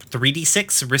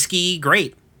 3d6, risky,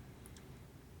 great.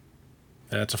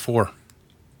 That's a 4.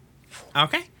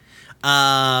 Okay.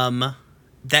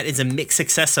 That is a mixed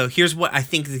success. So here's what I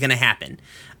think is going to happen.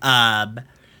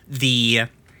 We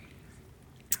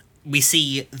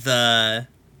see the.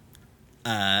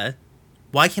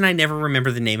 Why can I never remember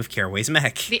the name of Caraway's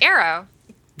mech? The arrow.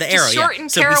 The Just arrow, shorten yeah.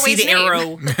 So we see Caraway's the name.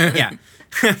 arrow. Yeah.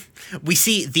 We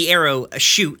see the arrow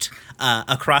shoot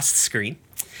across the screen.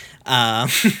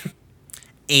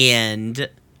 And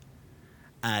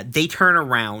they turn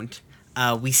around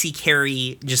we see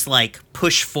Carrie just like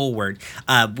push forward.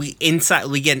 We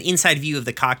get an inside view of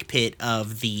the cockpit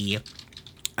of the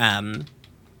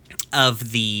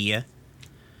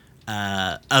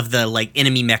like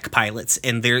enemy mech pilots,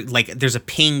 and they're like there's a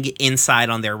ping inside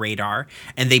on their radar,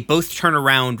 and they both turn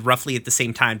around roughly at the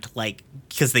same time to like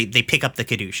because they pick up the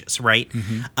Caduceus, right?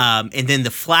 And then the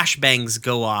flashbangs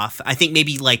go off. I think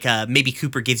maybe maybe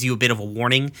Cooper gives you a bit of a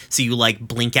warning, so you like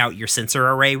blink out your sensor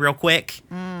array real quick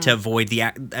to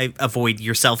avoid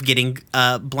yourself getting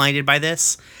blinded by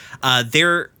this.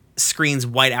 Their screens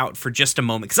white out for just a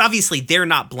moment because obviously they're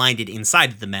not blinded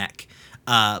inside of the mech.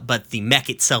 But the mech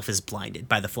itself is blinded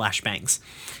by the flashbangs.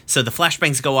 So the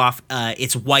flashbangs go off.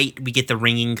 It's white. We get the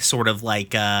ringing sort of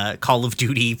like Call of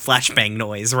Duty flashbang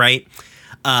noise, right?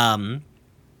 And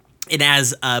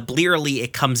as blearily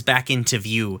it comes back into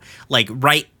view, like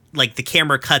the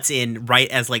camera cuts in right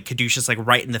as like Caduceus like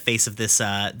right in the face of this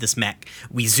mech.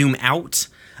 We zoom out,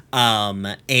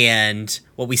 and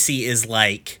what we see is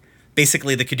like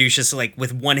basically the Caduceus like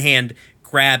with one hand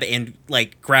grab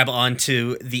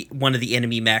onto one of the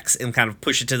enemy mechs and kind of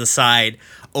push it to the side,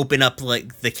 open up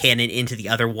like the cannon into the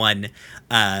other one.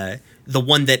 The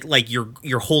one that like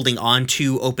you're holding on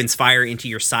to opens fire into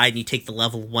your side, and you take the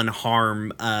level 1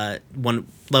 harm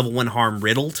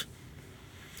riddled.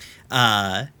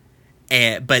 But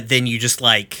then you just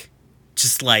as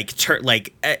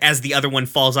the other one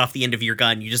falls off the end of your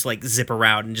gun, you just like zip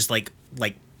around and just like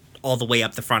all the way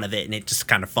up the front of it, and it just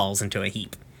kind of falls into a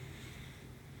heap.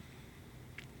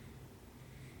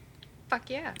 Fuck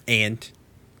yeah. And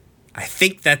I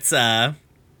think that's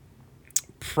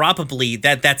probably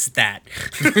that's that.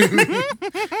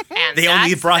 And They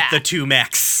only that's brought that. the 2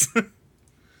 mechs.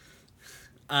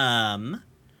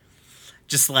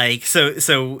 Just like so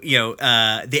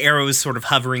the arrow is sort of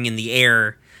hovering in the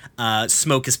air.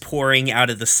 Smoke is pouring out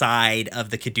of the side of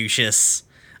the Caduceus.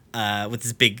 With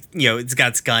this big, it's got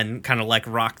its gun kind of like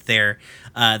rocked there.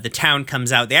 The town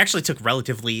comes out. They actually took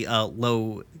relatively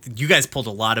low. You guys pulled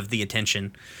a lot of the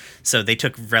attention. So they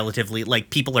took relatively, like,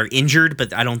 people are injured,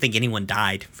 but I don't think anyone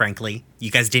died, frankly.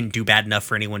 You guys didn't do bad enough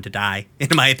for anyone to die, in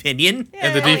my opinion.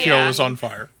 And the Oh, depot yeah. was on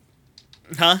fire.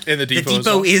 Huh? And the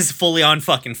depot is fully on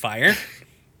fucking fire.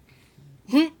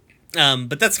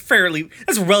 But that's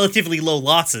relatively low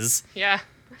losses. Yeah.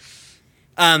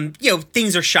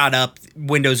 Things are shot up,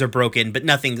 windows are broken, but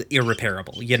nothing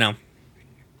irreparable,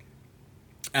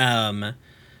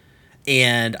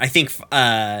 And I think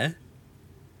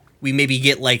we maybe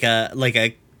get like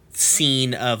a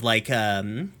scene of like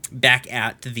back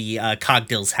at the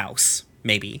Cogdill's house,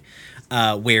 maybe,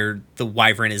 where the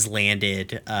Wyvern is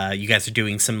landed. You guys are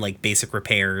doing some like basic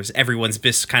repairs. Everyone's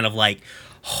just kind of like,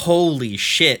 holy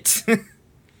shit.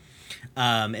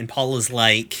 And Paula's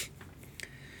like,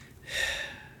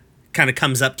 kind of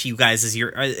comes up to you guys as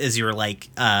you're like,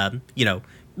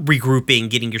 regrouping,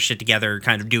 getting your shit together,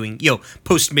 kind of doing,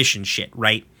 post-mission shit,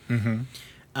 right? Mm-hmm.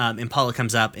 And Paula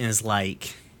comes up and is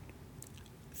like,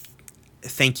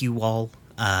 thank you all.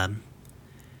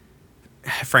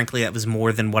 Frankly, that was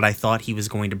more than what I thought he was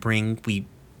going to bring. We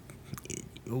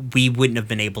wouldn't have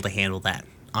been able to handle that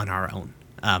on our own.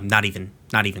 Not even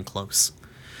close.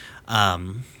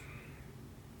 And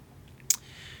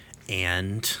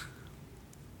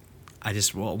I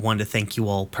just wanted to thank you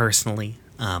all personally.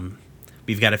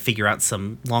 We've got to figure out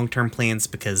some long-term plans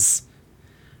because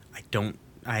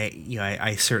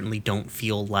I certainly don't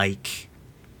feel like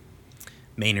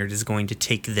Maynard is going to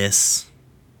take this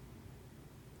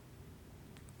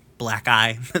black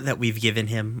eye that we've given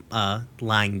him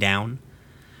lying down.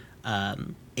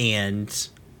 And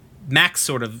Max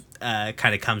sort of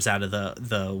kind of comes out of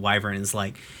the Wyvern and is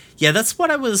like, yeah, that's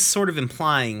what I was sort of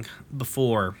implying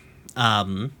before.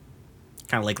 Kind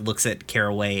of like looks at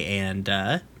Caraway and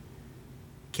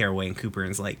Cooper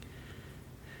and is like,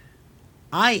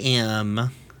 I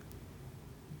am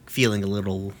feeling a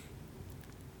little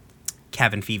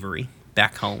cabin fevery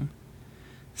back home.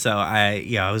 So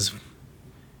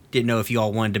didn't know if you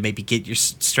all wanted to maybe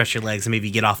stretch your legs and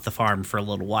maybe get off the farm for a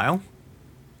little while.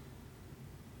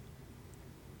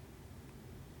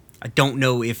 I don't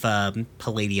know if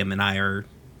Palladium and I are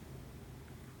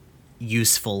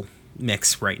useful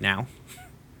mix right now.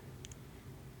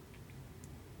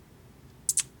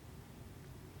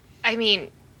 I mean,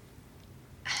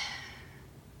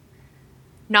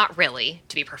 not really,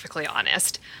 to be perfectly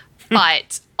honest.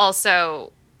 But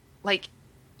also, like,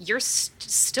 you're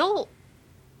still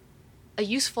a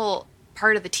useful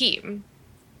part of the team.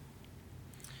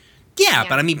 Yeah,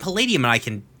 but I mean, Palladium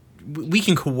and we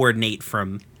can coordinate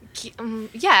from...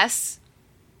 Yes.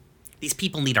 These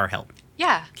people need our help,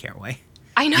 Yeah. Caraway.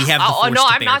 I know. We have the Oh, Force no,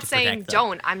 to I'm bear not to saying protect them.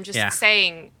 don't. I'm just Yeah.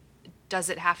 saying, does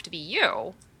it have to be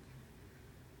you?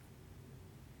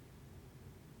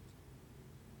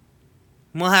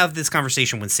 We'll have this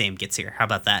conversation when Sam gets here. How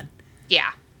about that?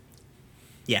 Yeah.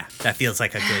 Yeah, that feels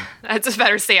like a good. That's a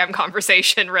better Sam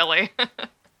conversation, really.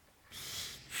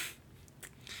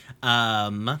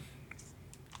 What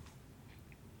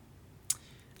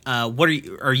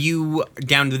are you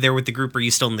down there with the group? Or are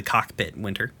you still in the cockpit,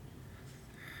 Winter?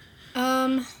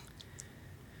 I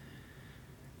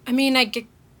mean, I get.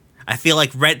 I feel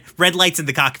like red lights in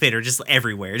the cockpit are just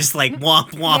everywhere, just like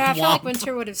womp womp Yeah, I feel womp. like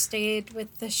Winter would have stayed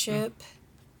with the ship.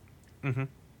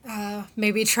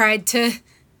 Maybe tried to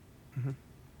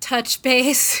touch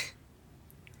base.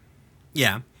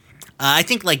 Yeah. I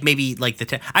think like maybe like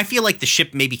I feel like the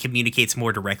ship maybe communicates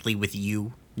more directly with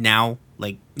you now.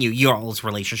 Like your all's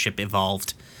relationship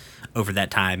evolved over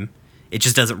that time. It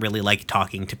just doesn't really like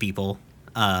talking to people.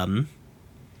 You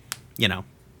know.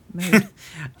 Mood.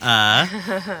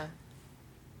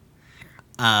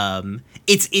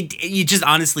 It just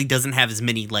honestly doesn't have as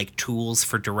many like tools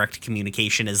for direct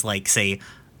communication as like say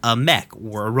a mech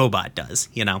or a robot does,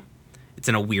 you know. It's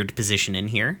in a weird position in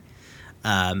here.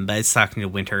 But it's talking to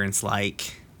Winter and it's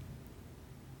like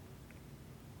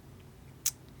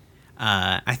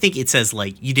I think it says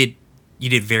like you did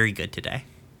very good today.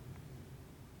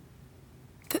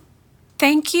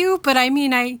 Thank you, but I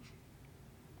mean,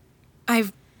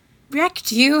 I've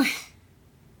wrecked you.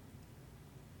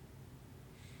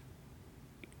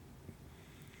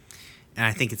 And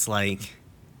I think it's like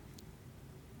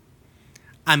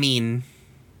I mean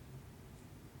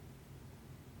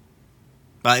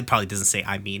well, it probably doesn't say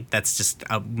I mean. That's just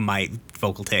my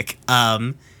vocal tick.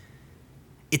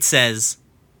 It says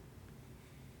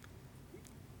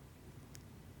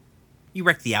you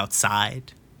wrecked the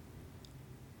outside,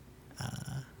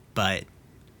 but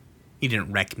you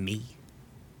didn't wreck me.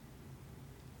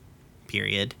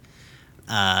 Period.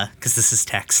 Because this is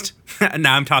text.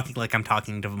 Now I'm talking like I'm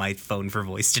talking to my phone for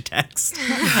voice to text.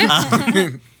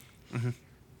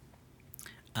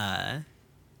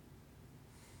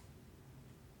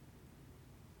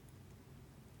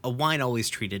 A wine always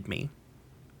treated me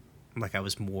like I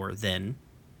was more than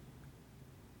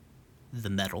the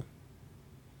metal.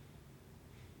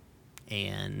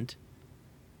 And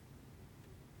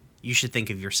you should think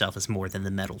of yourself as more than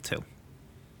the metal, too.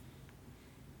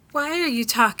 Why are you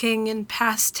talking in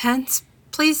past tense?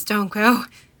 Please don't go.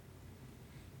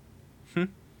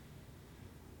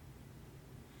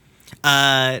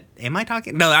 Am I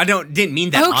talking? No, I didn't mean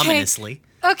that Okay. ominously.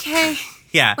 Okay.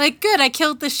 Yeah. Like, good, I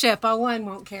killed the ship. All one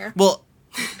won't care. Well,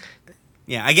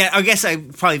 yeah, I guess I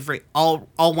probably all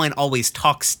wine always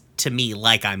talks to me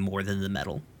like I'm more than the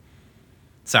metal.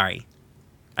 Sorry.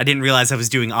 I didn't realize I was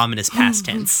doing ominous past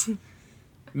tense.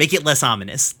 Make it less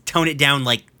ominous. Tone it down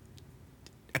like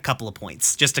a couple of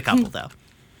points. Just a couple, though.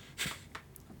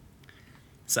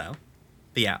 So,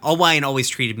 but yeah, all wine always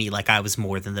treated me like I was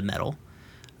more than the metal.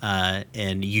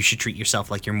 And you should treat yourself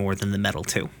like you're more than the metal,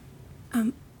 too.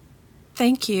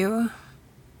 Thank you.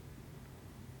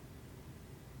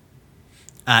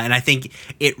 And I think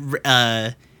it,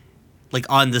 like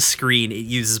on the screen, it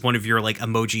uses one of your like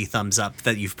emoji thumbs up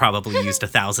that you've probably used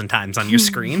 1,000 times on your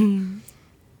screen.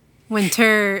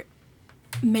 Winter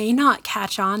may not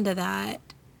catch on to that.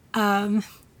 That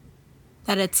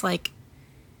it's like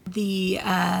the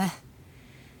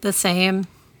same.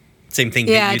 Same thing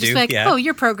Yeah, that you just do. like, Yeah. oh,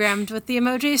 you're programmed with the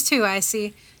emojis too, I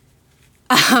see.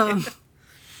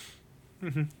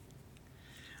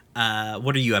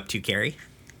 What are you up to, Carrie?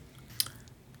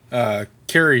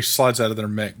 Carrie slides out of their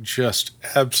mech, just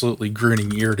absolutely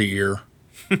grinning ear to ear.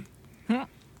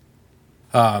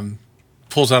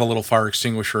 Pulls out a little fire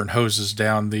extinguisher and hoses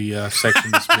down the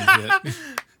section that's been hit.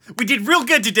 We did real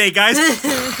good today, guys.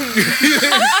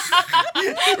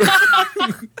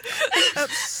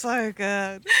 That's so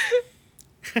good.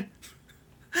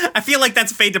 I feel like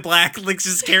that's fade to black. Like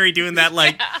just Carrie doing that.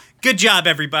 Like, good job,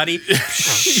 everybody.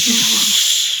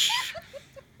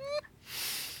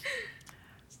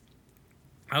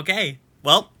 Okay.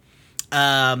 Well,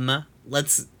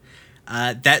 let's.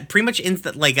 That pretty much ends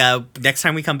that. Like, next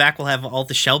time we come back, we'll have all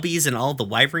the Shelbys and all the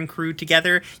Wyvern crew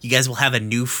together. You guys will have a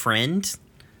new friend.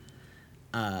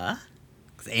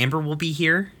 Amber will be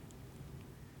here.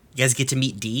 You guys get to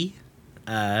meet Dee,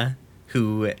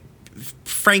 who,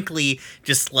 frankly,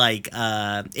 just like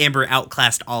Amber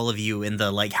outclassed all of you in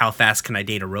the like how fast can I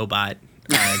date a robot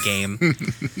game.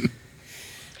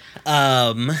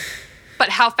 But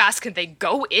how fast can they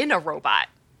go in a robot?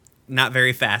 Not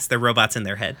very fast. They're robots in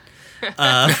their head.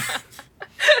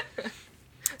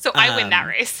 So I win that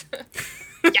race.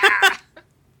 Yeah.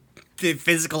 the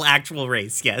physical, actual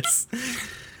race. Yes.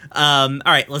 All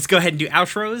right, let's go ahead and do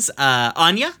outros.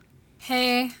 Anya.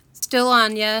 Hey, still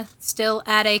Anya. Still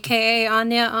at AKA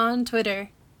Anya on Twitter.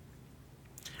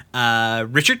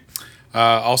 Richard.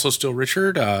 Also still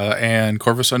Richard, and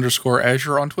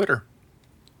Corvus_Azure on Twitter.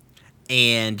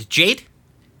 And Jade.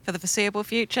 For the foreseeable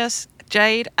future,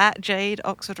 Jade at Jade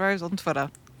Oxford Rose on Twitter.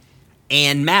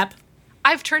 And Map.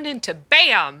 I've turned into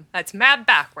BAM. That's Mab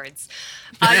backwards.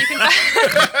 You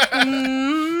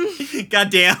can.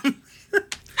 Goddamn.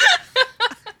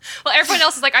 Well, everyone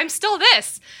else is like, I'm still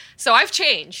this. So I've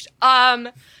changed.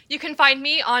 You can find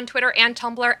me on Twitter and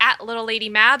Tumblr at Little Lady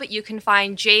Mab. You can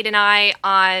find Jade and I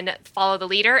on Follow the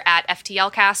Leader at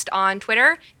FTLcast on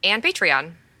Twitter and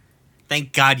Patreon.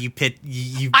 Thank God you pit.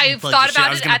 You I plugged thought the shit. about I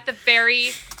was it gonna- at the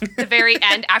very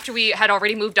end after we had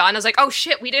already moved on. I was like, oh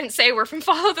shit, we didn't say we're from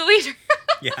Follow the Leader.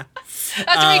 Yeah. That's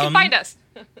where you can find us.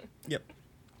 Yep.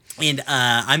 And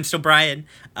I'm still Brian.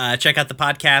 Check out the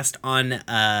podcast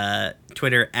on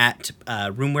Twitter at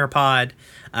RoomwarePod.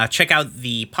 Check out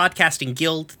the podcasting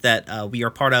guild that we are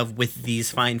part of with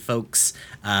these fine folks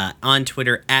on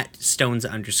Twitter at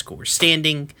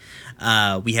Stones_standing.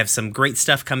 We have some great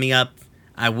stuff coming up.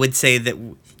 I would say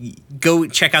that go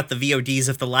check out the VODs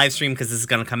of the live stream because this is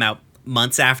going to come out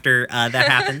months after that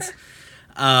happens.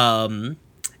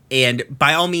 And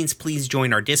by all means, please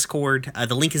join our Discord.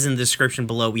 The link is in the description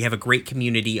below. We have a great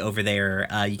community over there.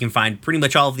 You can find pretty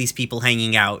much all of these people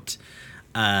hanging out.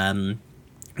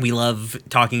 We love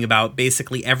talking about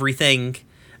basically everything.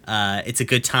 It's a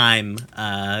good time.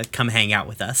 Come hang out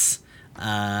with us.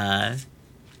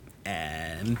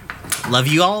 And love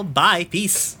you all. Bye.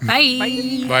 Peace.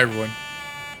 Bye. Bye, everyone.